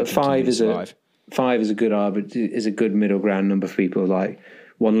out. But five is a good middle ground number for people. Like,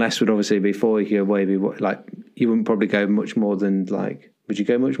 one less would obviously be 4. You you wouldn't probably go much more than would you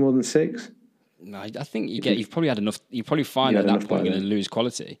go much more than 6? No, I think you've probably had enough. You probably find at that point you're going to lose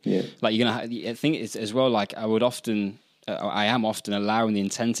quality. Yeah, like you're going to. I think it's as well. Like I am often allowing the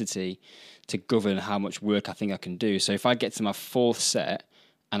intensity to govern how much work I think I can do. So if I get to my 4th set,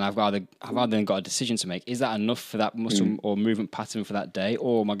 and I've then got a decision to make. Is that enough for that muscle or movement pattern for that day?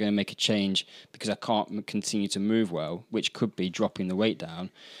 Or am I going to make a change because I can't continue to move well, which could be dropping the weight down?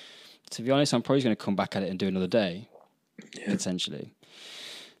 To be honest, I'm probably going to come back at it and do another day, potentially.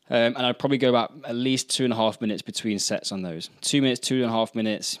 And I'd probably go about at least 2.5 minutes between sets on those. 2 minutes, 2.5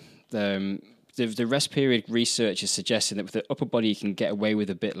 minutes. The rest period research is suggesting that with the upper body, you can get away with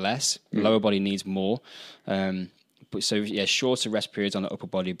a bit less. The lower body needs more. But shorter rest periods on the upper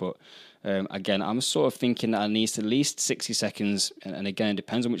body. But again, I'm sort of thinking that I need at least 60 seconds. And again, it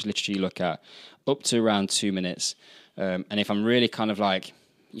depends on which literature you look at, up to around 2 minutes. And if I'm really kind of like,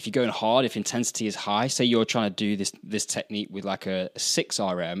 if you're going hard, if intensity is high, say you're trying to do this technique with like a 6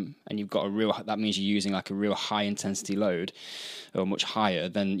 RM, and you've got that means you're using like a real high intensity load, or much higher,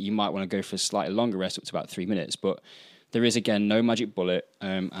 then you might want to go for a slightly longer rest, up to about 3 minutes. But there is, again, no magic bullet,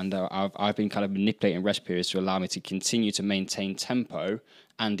 and I've been kind of manipulating rest periods to allow me to continue to maintain tempo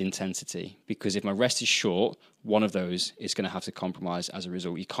and intensity, because if my rest is short, one of those is going to have to compromise as a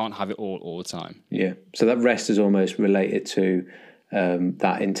result. You can't have it all the time. Yeah, so that rest is almost related to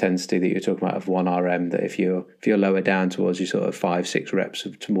that intensity that you're talking about of 1 RM, that if you're lower down towards your sort of 5-6 reps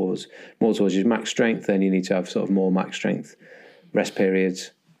more towards your max strength, then you need to have sort of more max strength rest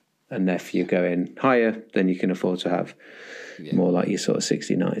periods. And if you're going higher, then you can afford to have more like your sort of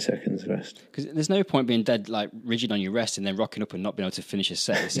 60, 90 seconds rest. Because there's no point being dead, like rigid on your rest and then rocking up and not being able to finish a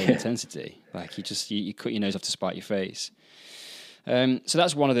set at the same intensity. Like you cut your nose off to spite your face. So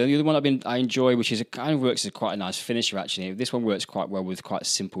that's one of the other one I enjoy, which is it kind of works as quite a nice finisher actually. This one works quite well with quite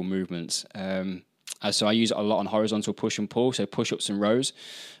simple movements. So I use it a lot on horizontal push and pull, so push-ups and rows.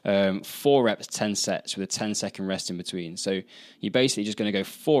 4 reps, 10 sets with a 10-second rest in between. So you're basically just going to go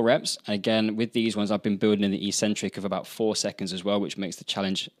 4 reps. And again, with these ones, I've been building in the eccentric of about 4 seconds as well, which makes the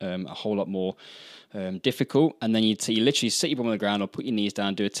challenge a whole lot more difficult. And then you literally sit your bum on the ground or put your knees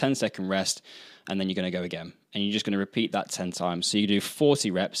down, do a 10-second rest, and then you're going to go again. And you're just going to repeat that 10 times. So you do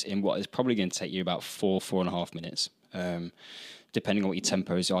 40 reps in what is probably going to take you about 4.5 minutes. depending on what your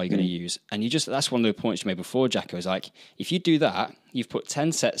tempos are you're going to use. And that's one of the points you made before, Jacko, is like, if you do that, you've put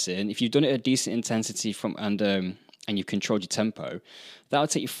 10 sets in, if you've done it at a decent intensity and you've controlled your tempo, that'll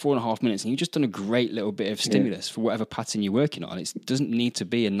take you 4.5 minutes, and you've just done a great little bit of stimulus for whatever pattern you're working on. It doesn't need to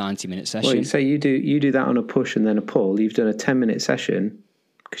be a 90-minute session. Well, you say you do that on a push and then a pull. You've done a 10-minute session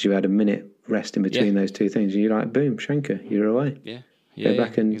because you had a minute rest in between those two things. And you're like, boom, shanker, you're away. Yeah, Go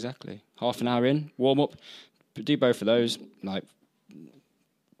back and exactly. Half an hour in, warm up, do both of those, like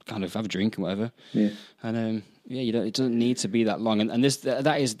kind of have a drink and whatever. Yeah. And it doesn't need to be that long. And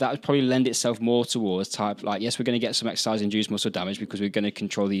that would probably lend itself more towards type, like, yes, we're going to get some exercise-induced muscle damage because we're going to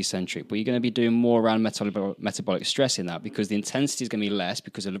control the eccentric, but you're going to be doing more around metabolic stress in that, because the intensity is going to be less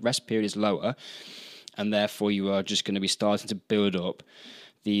because the rest period is lower, and therefore you are just going to be starting to build up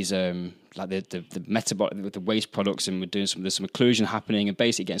these like the metabolic with the waste products, and there's some occlusion happening, and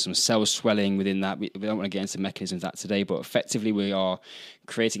basically getting some cell swelling within that. We don't want to get into the mechanisms of that today, but effectively we are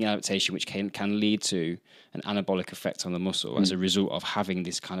creating an adaptation which can lead to an anabolic effect on the muscle as a result of having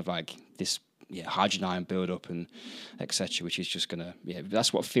this kind of like this hydrogen ion build up and etc., which is just gonna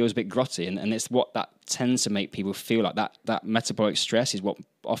that's what feels a bit grotty, and it's what that tends to make people feel like. That metabolic stress is what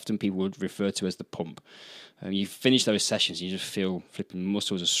often people would refer to as the pump. You finish those sessions, you just feel flipping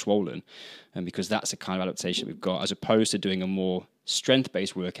muscles are swollen, and because that's the kind of adaptation we've got, as opposed to doing a more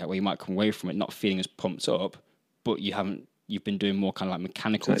strength-based workout where you might come away from it not feeling as pumped up, but you've been doing more kind of like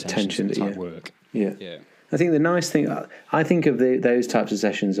mechanical tension type work. Yeah. I think the nice thing, I think of those types of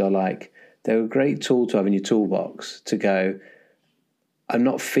sessions are like, they're a great tool to have in your toolbox to go, I'm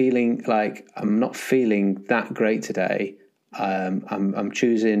not feeling that great today. I'm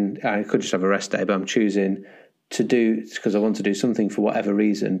choosing, I could just have a rest day, but I'm choosing to do, because I want to do something for whatever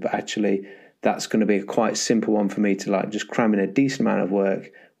reason, but actually that's going to be a quite simple one for me to like just cram in a decent amount of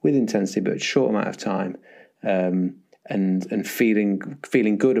work with intensity, but a short amount of time, and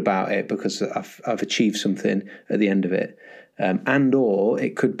feeling good about it because I've achieved something at the end of it. Or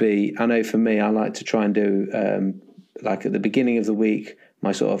it could be, I know for me, I like to try and do like at the beginning of the week,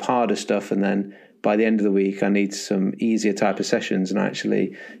 my sort of harder stuff, and then by the end of the week, I need some easier type of sessions. And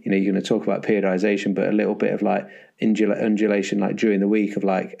actually, you're going to talk about periodization, but a little bit of like undulation, like during the week, of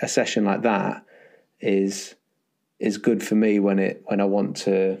like a session like that is good for me when I want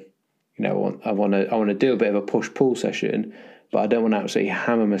to, I want to do a bit of a push pull session, but I don't want to absolutely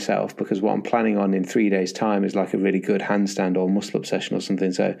hammer myself, because what I'm planning on in 3 days' time is like a really good handstand or muscle up session or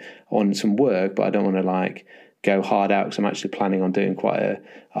something. So I want some work, but I don't want to like go hard out, because I'm actually planning on doing quite a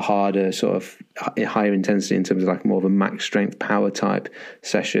harder sort of higher intensity in terms of like more of a max strength power type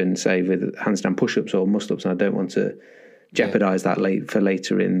session, say with handstand push-ups or muscle-ups, and I don't want to jeopardize that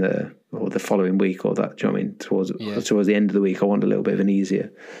later in the following week, or that, do you know what I mean, towards the end of the week. I want a little bit of an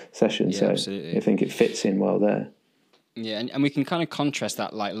easier session, so absolutely. I think it fits in well there. Yeah, and we can kind of contrast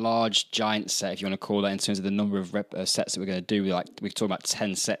that like large giant set, if you want to call that, in terms of the number of sets that we're going to do. Like we talk about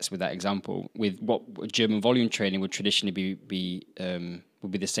 10 sets with that example, with what German volume training would traditionally be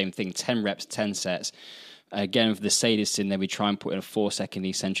would be the same thing: 10 reps, 10 sets. Again, with the sadists in there, we try and put in a 4-second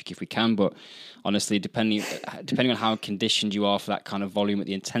eccentric if we can, but honestly, depending on how conditioned you are for that kind of volume at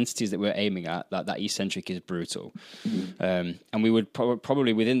the intensities that we're aiming at, that eccentric is brutal. And we would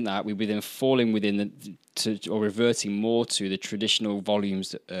probably within that, we'd be then falling within or reverting more to the traditional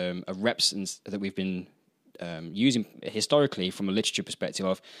volumes of reps that we've been using historically from a literature perspective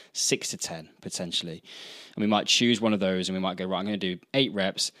of 6 to 10 potentially. And we might choose one of those and we might go, right, I'm going to do 8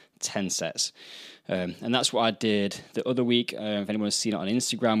 reps, 10 sets. And that's what I did the other week, if anyone's seen it on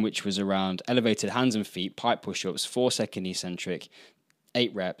Instagram, which was around elevated hands and feet, pipe push-ups, 4-second eccentric,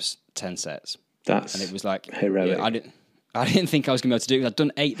 8 reps, 10 sets. And it was like heroic. I didn't think I was going to be able to do it. I'd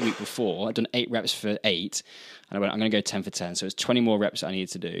done 8 the week before. I'd done 8 reps for 8, and I went, I'm going to go 10 for 10. So it's 20 more reps that I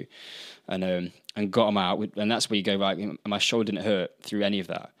needed to do, and got them out. And that's where you go, right, my shoulder didn't hurt through any of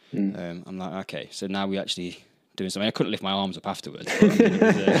that. I'm like, okay, so now we actually doing something. I couldn't lift my arms up afterwards. But it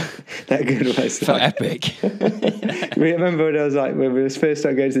was, that good was felt epic. Remember when I was like, when we first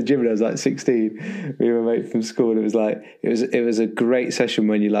started going to the gym, and I was like 16, we were a mate from school, and it was like, it was a great session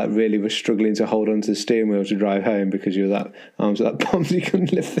when you like really were struggling to hold onto the steering wheel to drive home because you were that arms were that pumped you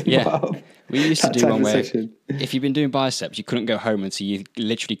couldn't lift them up. We used to do one where if you've been doing biceps, you couldn't go home until you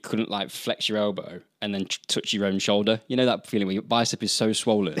literally couldn't like flex your elbow and then touch your own shoulder. You know that feeling where your bicep is so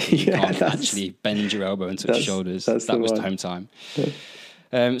swollen you can't actually bend your elbow and touch your shoulders. That was home time.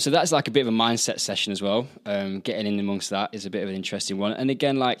 So that's like a bit of a mindset session as well. Getting in amongst that is a bit of an interesting one. And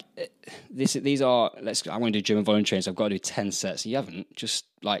again, like these are, I want to do German volume training, so I've got to do 10 sets. You haven't, just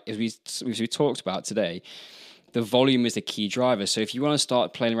like as we talked about today, the volume is the key driver. So if you want to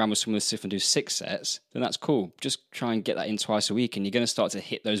start playing around with some of the stuff and do 6 sets, then that's cool. Just try and get that in twice a week, and you're going to start to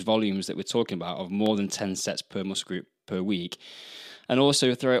hit those volumes that we're talking about of more than 10 sets per muscle group per week. And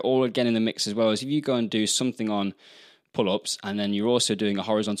also throw it all again in the mix as well as if you go and do something on pull-ups, and then you're also doing a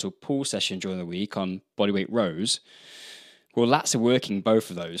horizontal pull session during the week on bodyweight rows. Well, lats are working both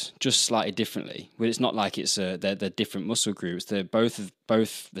of those just slightly differently. Well, it's not like it's they're different muscle groups. They're both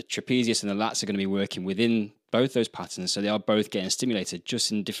the trapezius and the lats are going to be working within both those patterns, so they are both getting stimulated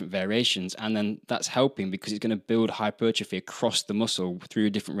just in different variations, and then that's helping because it's going to build hypertrophy across the muscle through a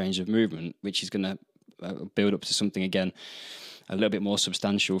different range of movement, which is going to build up to something again a little bit more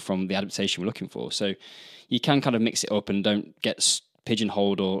substantial from the adaptation we're looking for. So you can kind of mix it up and don't get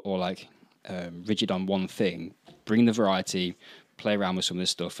pigeonholed or like rigid on one thing. Bring the variety, play around with some of this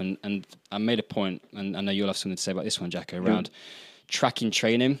stuff. And I made a point, and I know you'll have something to say about this one, Jacko, around tracking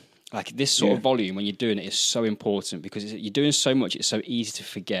training. Like this sort of volume when you're doing it is so important because you're doing so much, it's so easy to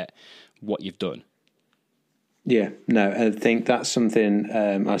forget what you've done. Yeah, no, I think that's something,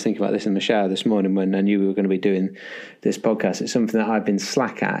 I was thinking about this in the shower this morning when I knew we were going to be doing this podcast. It's something that I've been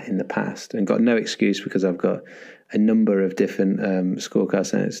slack at in the past and got no excuse because I've got a number of different School of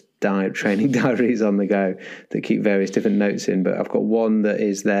Calisthenics training diaries on the go that keep various different notes in. But I've got one that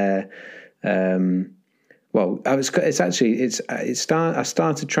is there. I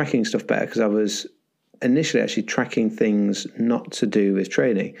started tracking stuff better because I was initially actually tracking things not to do with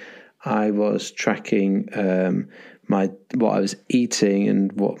training. I was tracking what I was eating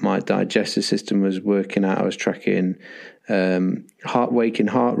and what my digestive system was working at. I was tracking waking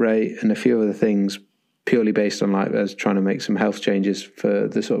heart rate and a few other things purely based on like I was trying to make some health changes for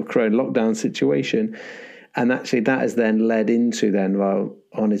the sort of Corona lockdown situation. And actually that has then led into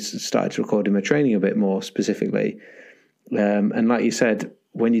I started recording my training a bit more specifically. And like you said,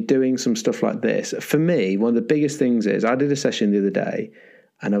 when you're doing some stuff like this, for me, one of the biggest things is I did a session the other day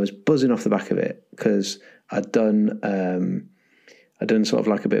and I was buzzing off the back of it because I'd done sort of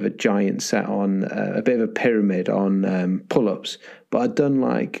like a bit of a giant set on a bit of a pyramid on pull-ups, but I'd done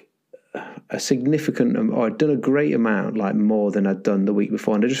like a significant, or I'd done a great amount, like more than I'd done the week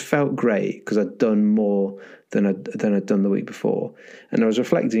before, and I just felt great because I'd done more than I'd done the week before. And I was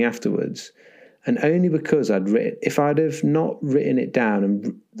reflecting afterwards, and only because if I'd have not written it down,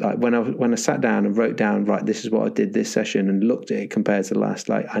 and like when I sat down and wrote down, right, this is what I did this session, and looked at it compared to the last,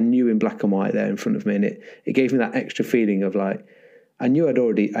 like I knew in black and white there in front of me, and it gave me that extra feeling of like I knew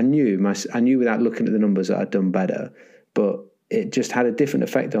without looking at the numbers that I'd done better, but it just had a different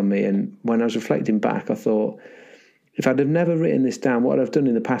effect on me. And when I was reflecting back, I thought, if I'd have never written this down, what I'd have done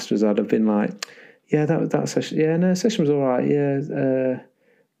in the past was I'd have been like, yeah, that session, yeah, no, session was all right, yeah,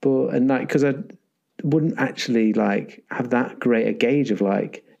 because I wouldn't actually like have that great a gauge of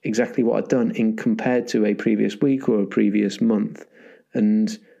like exactly what I'd done in compared to a previous week or a previous month.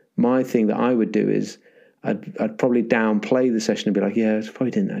 And my thing that I would do is I'd probably downplay the session and be like, yeah, I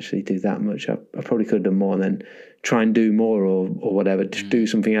probably didn't actually do that much. I probably could have done more, and then try and do more or whatever, just do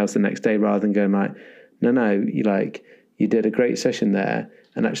something else the next day rather than going like, no, you did a great session there.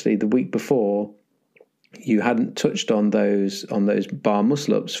 And actually the week before you hadn't touched on those bar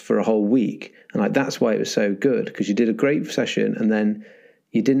muscle ups for a whole week. And like, that's why it was so good, because you did a great session and then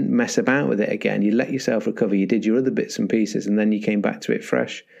you didn't mess about with it again. You let yourself recover. You did your other bits and pieces and then you came back to it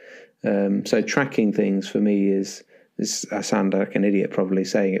fresh. So tracking things for me is I sound like an idiot probably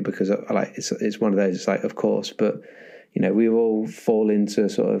saying it because it's one of those, it's like, of course, but we all fall into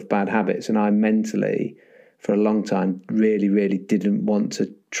sort of bad habits, and I mentally for a long time really, really didn't want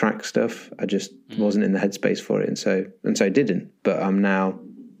to track stuff. I just wasn't in the headspace for it, and so didn't. But I'm now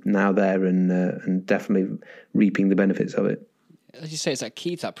there and definitely reaping the benefits of it. As you say, it's that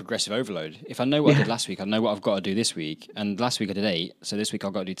key to that progressive overload. If I know what I did last week, I know what I've got to do this week. And last week I did 8, so this week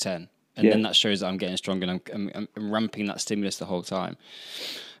I've got to do 10. And then that shows that I'm getting stronger and I'm ramping that stimulus the whole time.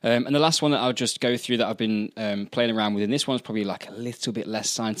 And the last one that I'll just go through that I've been playing around with, and this one's probably like a little bit less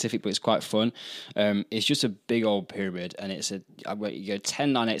scientific, but it's quite fun. It's just a big old pyramid, and it's you go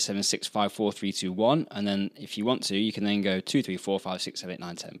 10, 9, 8, 7, 6, 5, 4, 3, 2, 1, and then if you want to, you can then go 2, 3, 4, 5, 6, 7, 8,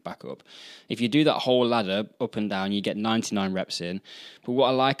 9, 10, back up. If you do that whole ladder up and down, you get 99 reps in. But what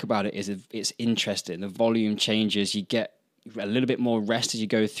I like about it is it's interesting. The volume changes. You get a little bit more rest as you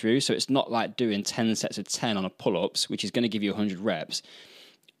go through. So it's not like doing 10 sets of 10 on a pull-ups, which is going to give you 100 reps.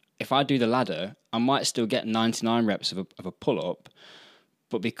 If I do the ladder, I might still get 99 reps of a pull-up,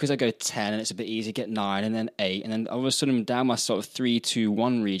 but because I go 10 and it's a bit easier, get 9 and then 8, and then all of a sudden down my sort of 3, 2,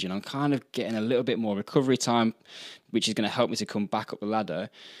 1 region, I'm kind of getting a little bit more recovery time, which is going to help me to come back up the ladder.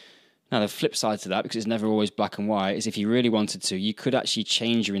 Now, the flip side to that, because it's never always black and white, is if you really wanted to, you could actually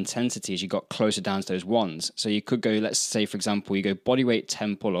change your intensity as you got closer down to those ones. So you could go, let's say, for example, you go bodyweight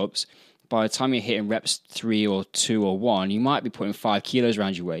 10 pull-ups. By the time you're hitting reps 3 or 2 or 1, you might be putting 5 kilos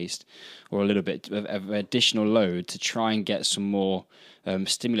around your waist or a little bit of additional load to try and get some more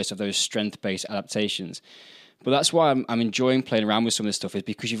stimulus of those strength-based adaptations. But that's why I'm enjoying playing around with some of this stuff, is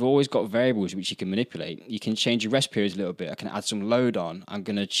because you've always got variables which you can manipulate. You can change your rest periods a little bit. I can add some load on. I'm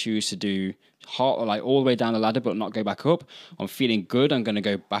going to choose to do hard, or like all the way down the ladder, but not go back up. I'm feeling good. I'm going to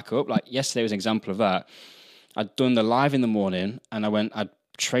go back up. Like yesterday was an example of that. I'd done the live in the morning, and I'd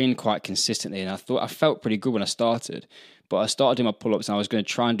trained quite consistently, and I felt pretty good when I started. But I started doing my pull-ups, and I was going to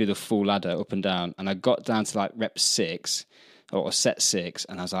try and do the full ladder up and down. And I got down to like rep 6 or set 6,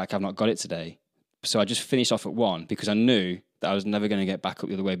 and I was like, I've not got it today. So I just finished off at 1 because I knew that I was never going to get back up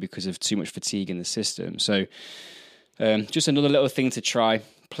the other way because of too much fatigue in the system. So just another little thing to try,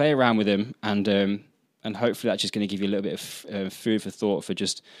 play around with them, and hopefully that's just going to give you a little bit of food for thought for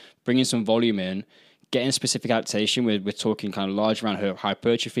just bringing some volume in, getting specific adaptation. We're talking kind of large around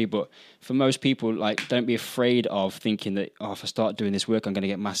hypertrophy, but for most people, like, don't be afraid of thinking that, oh, if I start doing this work, I'm going to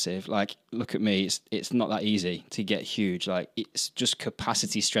get massive. Like, look at me, it's not that easy to get huge. Like, it's just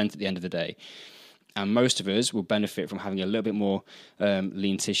capacity strength at the end of the day. And most of us will benefit from having a little bit more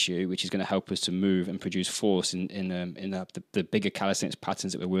lean tissue, which is going to help us to move and produce force in the bigger calisthenics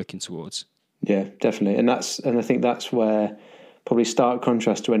patterns that we're working towards. Yeah, definitely. And I think that's where probably stark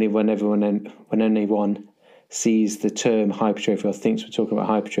contrast to when anyone sees the term hypertrophy or thinks we're talking about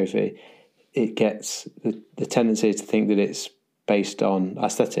hypertrophy, it gets the tendency is to think that it's based on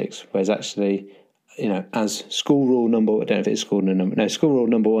aesthetics, whereas actually, as school rule number, I don't know if it's school rule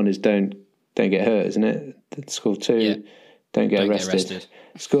number 1 is don't get hurt, isn't it? School 2, don't get arrested.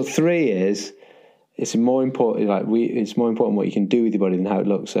 School 3 is it's more important. It's more important what you can do with your body than how it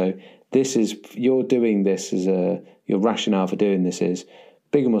looks. So you're doing this as your rationale for doing this is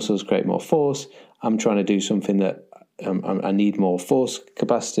bigger muscles create more force. I'm trying to do something that I need more force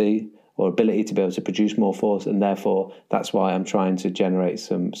capacity or ability to be able to produce more force, and therefore that's why I'm trying to generate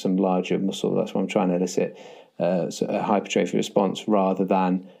some larger muscle. That's why I'm trying to elicit a hypertrophy response rather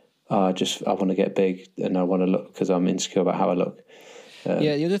than I want to get big and I want to look because I'm insecure about how I look.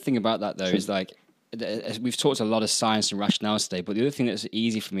 The other thing about that, though, is like, we've talked a lot of science and rationale today, but the other thing that's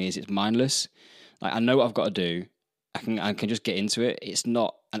easy for me is it's mindless. Like, I know what I've got to do. I can just get into it. It's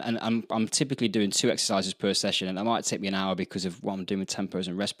not, and I'm typically doing 2 exercises per session, and that might take me an hour because of what I'm doing with tempos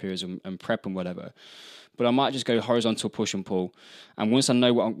and rest periods and prep and whatever. But I might just go horizontal push and pull. And once I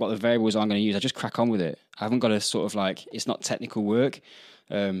know what the variables I'm going to use, I just crack on with it. I haven't got to sort of like, it's not technical work.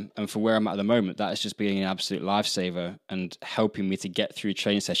 And for where I'm at the moment, that is just being an absolute lifesaver and helping me to get through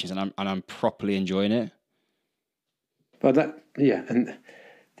training sessions, and I'm properly enjoying it. Well, and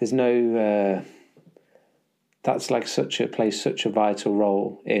there's no, that's like plays such a vital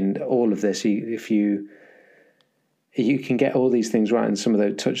role in all of this. If you can get all these things right,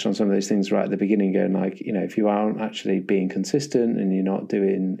 and touched on some of those things right at the beginning, going like, if you aren't actually being consistent and you're not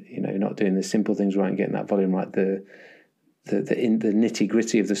doing the simple things right and getting that volume right, the nitty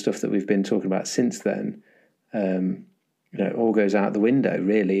gritty of the stuff that we've been talking about since then, it all goes out the window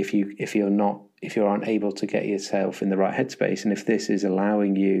really. If you aren't able to get yourself in the right headspace, and if this is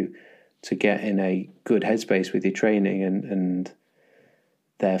allowing you to get in a good headspace with your training and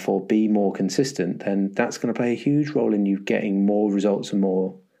therefore be more consistent, then that's going to play a huge role in you getting more results and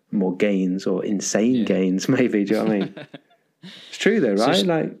more gains, or insane gains maybe. Do you know what I mean? It's true though, right?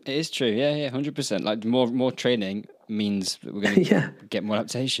 So it is true. Yeah, 100%. Like more training means that we're going to get more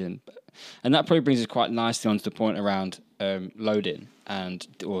adaptation, and that probably brings us quite nicely onto the point around loading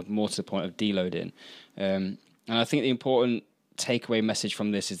or more to the point of deloading. And I think the important takeaway message from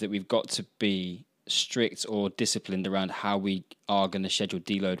this is that we've got to be strict or disciplined around how we are going to schedule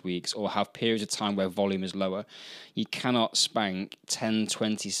deload weeks or have periods of time where volume is lower. You cannot spank 10,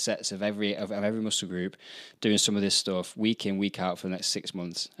 20 sets of every muscle group doing some of this stuff week in, week out for the next 6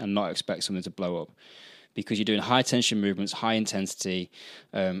 months and not expect something to blow up, because you're doing high tension movements, high intensity,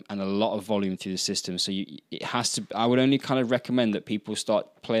 and a lot of volume through the system. So it has to. I would only kind of recommend that people start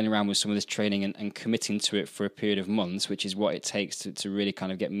playing around with some of this training and committing to it for a period of months, which is what it takes to really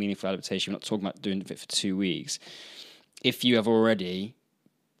kind of get meaningful adaptation. We're not talking about doing it for 2 weeks. If you have already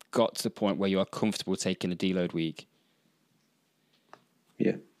got to the point where you are comfortable taking a deload week.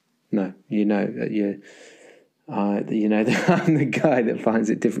 Yeah. No, that you. I'm the guy that finds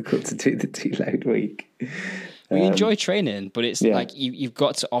it difficult to do the deload week. We enjoy training, but it's like you've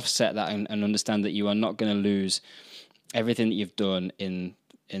got to offset that and understand that you are not going to lose everything that you've done in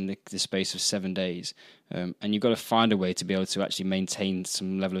in the space of 7 days. And you've got to find a way to be able to actually maintain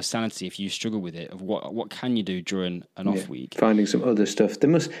some level of sanity if you struggle with it. Of what can you do during an off week? Finding some other stuff.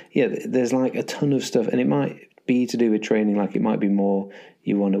 There's like a ton of stuff, and it might be to do with training. Like it might be more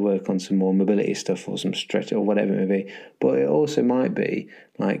you want to work on some more mobility stuff or some stretch or whatever it may be. But it also might be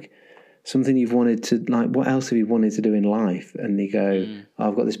like something you've wanted to, like, what else have you wanted to do in life? And you go,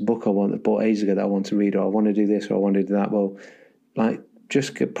 I've got this book I bought ages ago that I want to read, or I want to do this, or I want to do that. Well, like,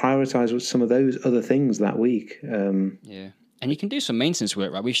 just prioritise some of those other things that week. Yeah. And you can do some maintenance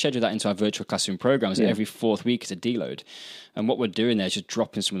work, right? We've scheduled that into our virtual classroom programs. Every fourth week is a deload. And what we're doing there is just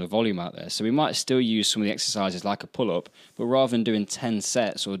dropping some of the volume out there. So we might still use some of the exercises like a pull-up, but rather than doing 10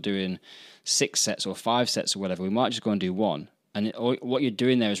 sets or doing 6 sets or 5 sets or whatever, we might just go and do 1. And what you're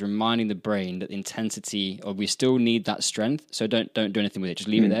doing there is reminding the brain that the intensity, or we still need that strength. So don't do anything with it. Just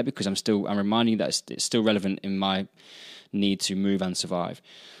leave it there, because I'm reminding you that it's still relevant in my need to move and survive.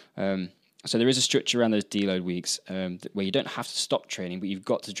 So there is a structure around those deload weeks where you don't have to stop training, but you've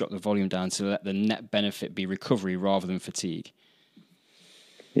got to drop the volume down to let the net benefit be recovery rather than fatigue.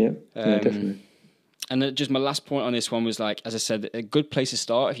 Yeah, definitely. And just my last point on this one was, like, as I said, a good place to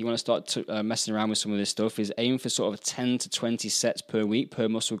start if you want to start messing around with some of this stuff is aim for sort of 10 to 20 sets per week per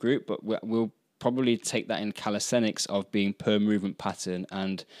muscle group, but we'll probably take that in calisthenics of being per movement pattern,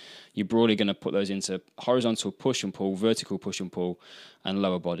 and you're broadly going to put those into horizontal push and pull, vertical push and pull, and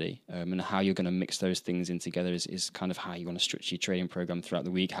lower body. And how you're going to mix those things in together is kind of how you want to structure your training program throughout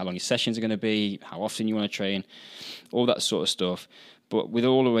the week, how long your sessions are going to be, how often you want to train, all that sort of stuff. But with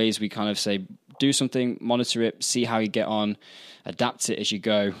all the ways we kind of say, do something, monitor it, see how you get on, adapt it as you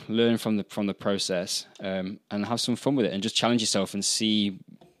go, learn from the process, and have some fun with it, and just challenge yourself and see,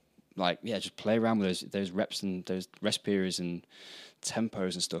 just play around with those reps and those rest periods and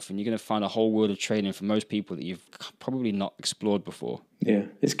tempos and stuff, and you're going to find a whole world of training for most people that you've probably not explored before. Yeah,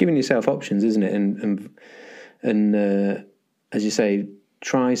 it's giving yourself options, isn't it? And as you say,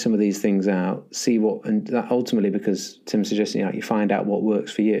 try some of these things out, see what, and that ultimately, because Tim's suggesting you find out what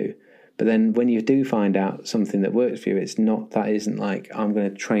works for you. But then when you do find out something that works for you, that isn't like, I'm going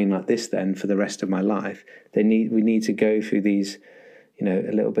to train like this then for the rest of my life. We need to go through these,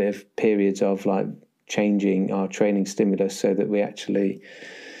 a little bit of periods of like changing our training stimulus so that we actually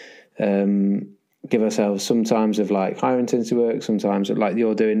give ourselves sometimes of like higher intensity work, sometimes like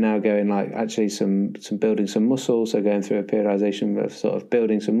you're doing now, going like actually some building some muscle. So going through a periodization of sort of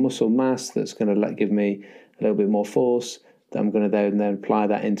building some muscle mass that's going to give me a little bit more force. That I'm going to then apply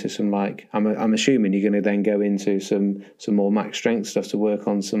that into some, like, I'm assuming you're going to then go into some more max strength stuff to work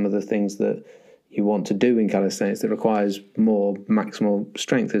on some of the things that you want to do in calisthenics that requires more maximal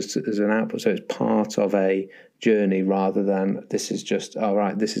strength as an output. So it's part of a journey rather than this is just, all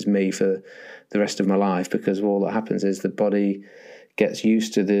right, this is me for the rest of my life, because all that happens is the body gets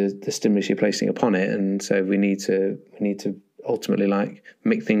used to the stimulus you're placing upon it. And so we need to ultimately like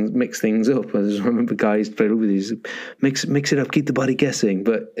mix things up. I remember guys played with these mix it up, keep the body guessing.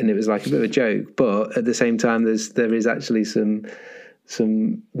 And it was like a bit of a joke, but at the same time there is actually some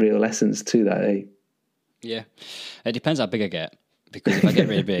real essence to that, eh? Yeah. It depends how big I get, because if I get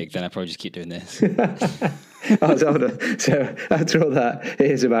really big, then I probably just keep doing this. So after all that,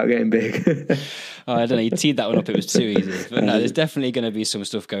 it is about getting big. I don't know, you teed that one up, it was too easy. But no, there's definitely going to be some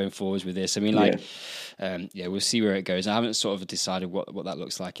stuff going forwards with this. I mean, like, we'll see where it goes. I haven't sort of decided what that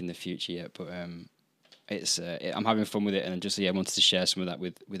looks like in the future yet, but I'm having fun with it, and just I wanted to share some of that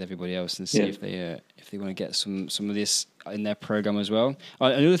with everybody else and see if they want to get some of this in their program as well.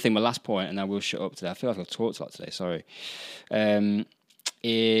 Another thing, my last point, and I will shut up today. I feel like I've talked a lot today. Sorry.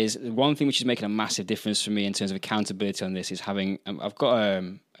 Is one thing which is making a massive difference for me in terms of accountability on this is having. I've got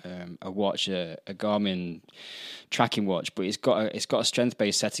a watch, a Garmin tracking watch, but it's got a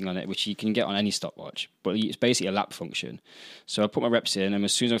strength-based setting on it, which you can get on any stopwatch, but it's basically a lap function. So I put my reps in, and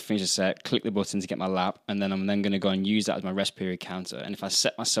as soon as I finish a set, click the button to get my lap, and then I'm then going to go and use that as my rest period counter. And if I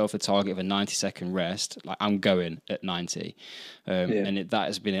set myself a target of a 90-second rest, like I'm going at 90. And that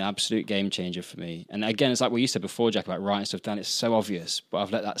has been an absolute game changer for me. And again, it's like what you said before, Jack, about writing stuff down. It's so obvious, but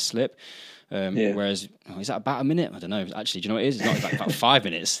I've let that slip. Whereas, is that about a minute? I don't know. Actually, do you know what it is? It's not about 5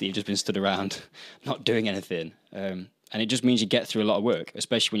 minutes that you've just been stood around not doing anything. And it just means you get through a lot of work,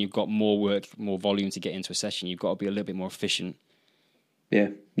 especially when you've got more work, more volume to get into a session. You've got to be a little bit more efficient. Yeah,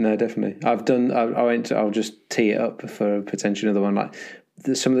 no, definitely. I'll just tee it up for a potential another one. Like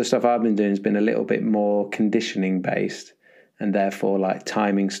some of the stuff I've been doing has been a little bit more conditioning based. And therefore, like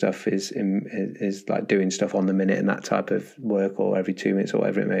timing stuff is like doing stuff on the minute and that type of work, or every 2 minutes or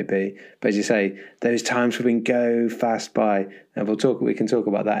whatever it may be. But as you say, those times when we go fast by, and we can talk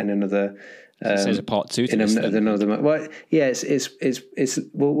about that in another So there's a part 2 to this. Well, yeah, it's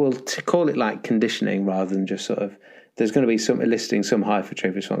we'll call it like conditioning rather than just sort of. There's going to be some eliciting some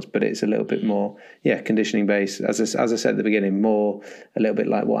hypertrophy response, but it's a little bit more, conditioning based. As I said at the beginning, more a little bit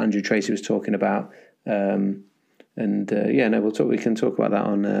like what Andrew Tracy was talking about. We can talk about that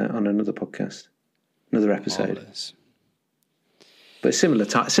on another podcast, another episode. Marvelous. But similar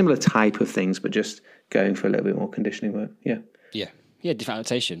type of things, but just going for a little bit more conditioning work. Yeah, different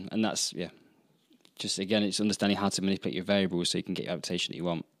adaptation, and that's just again, it's understanding how to manipulate your variables so you can get your adaptation that you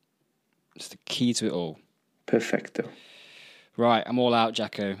want. It's the key to it all. Perfecto. Right, I'm all out,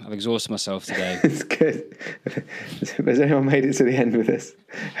 Jacko. I've exhausted myself today. It's good. Has anyone made it to the end with this?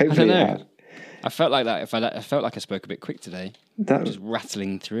 Hopefully, I don't know. I felt like that. I felt like I spoke a bit quick today. Just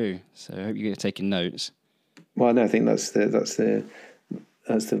rattling through. So I hope you're taking notes. Well, no, I think that's the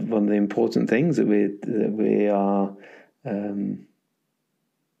one of the important things that we are.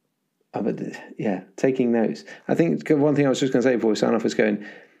 Taking notes. I think one thing I was just going to say before we sign off is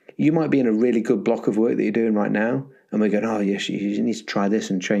you might be in a really good block of work that you're doing right now, and we're going, oh yes, you need to try this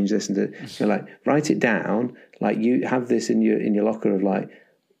and change this, and you're like, write it down. Like, you have this in your locker of like,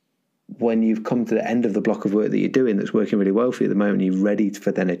 when you've come to the end of the block of work that you're doing that's working really well for you at the moment, you're ready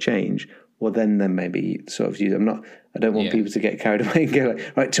for then a change. Well, then maybe sort of use. I don't want people to get carried away and go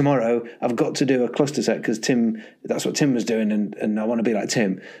like, right, tomorrow I've got to do a cluster set because that's what Tim was doing, and I want to be like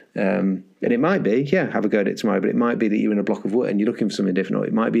Tim. And it might be, have a go at it tomorrow, but it might be that you're in a block of work and you're looking for something different, or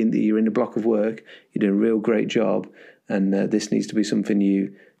it might be that you're in a block of work, you're doing a real great job, and this needs to be something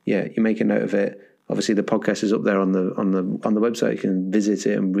you make a note of it. Obviously, the podcast is up there on the website. You can visit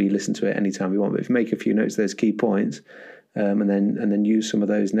it and re-listen to it anytime you want. But if you make a few notes, there's key points. And then use some of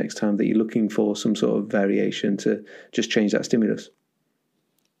those next time that you're looking for some sort of variation to just change that stimulus.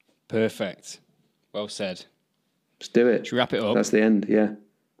 Perfect. Well said. Let's do it. Should we wrap it up? That's the end, yeah.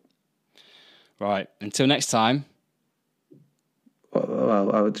 Right. Until next time.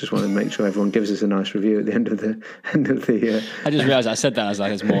 Well, I just want to make sure everyone gives us a nice review at the end of the. I just realised I said that. I was like,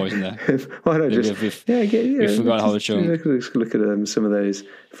 "There's more, isn't there?" Why not we've forgot how to show. Look at some of those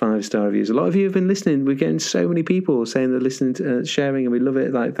 5-star reviews. A lot of you have been listening. We're getting so many people saying they're listening, to, sharing, and we love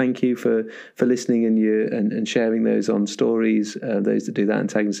it. Like, thank you for listening and sharing those on stories. Those that do that and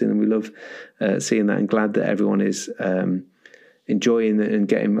tagging us in, and we love seeing that. And glad that everyone is. Enjoying and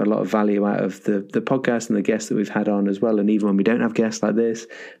getting a lot of value out of the podcast and the guests that we've had on as well. And even when we don't have guests like this,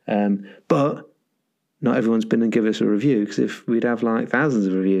 but not everyone's been and give us a review, because if we'd have like thousands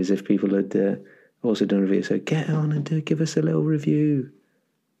of reviews if people had also done a review. So get on and give us a little review,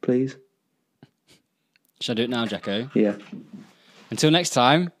 please. Shall I do it now, Jacko? Yeah. Until next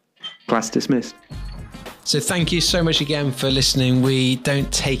time. Class dismissed. So thank you so much again for listening. We don't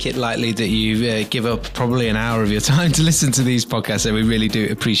take it lightly that you give up probably an hour of your time to listen to these podcasts, so we really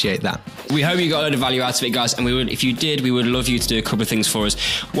do appreciate that. We hope you got a lot of value out of it, guys, and if you did, we would love you to do a couple of things for us.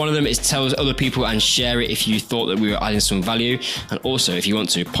 One of them is tell other people and share it if you thought that we were adding some value, and also if you want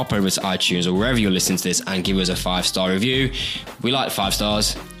to pop over to iTunes or wherever you're listening to this and give us a 5-star review. We like 5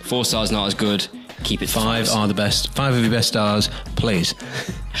 stars. 4 stars not as good. Keep it 5 are the best. 5 of your best stars, please.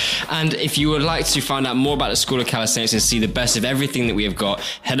 And if you would like to find out more about the School of Calisthenics and see the best of everything that we have got,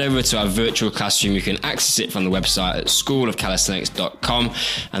 head over to our virtual classroom. You can access it from the website at schoolofcalisthenics.com,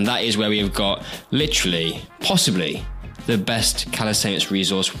 and that is where we have got literally, possibly, the best calisthenics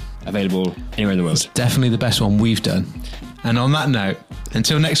resource available anywhere in the world. It's definitely the best one we've done. And on that note,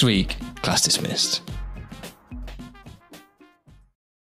 until next week, class dismissed.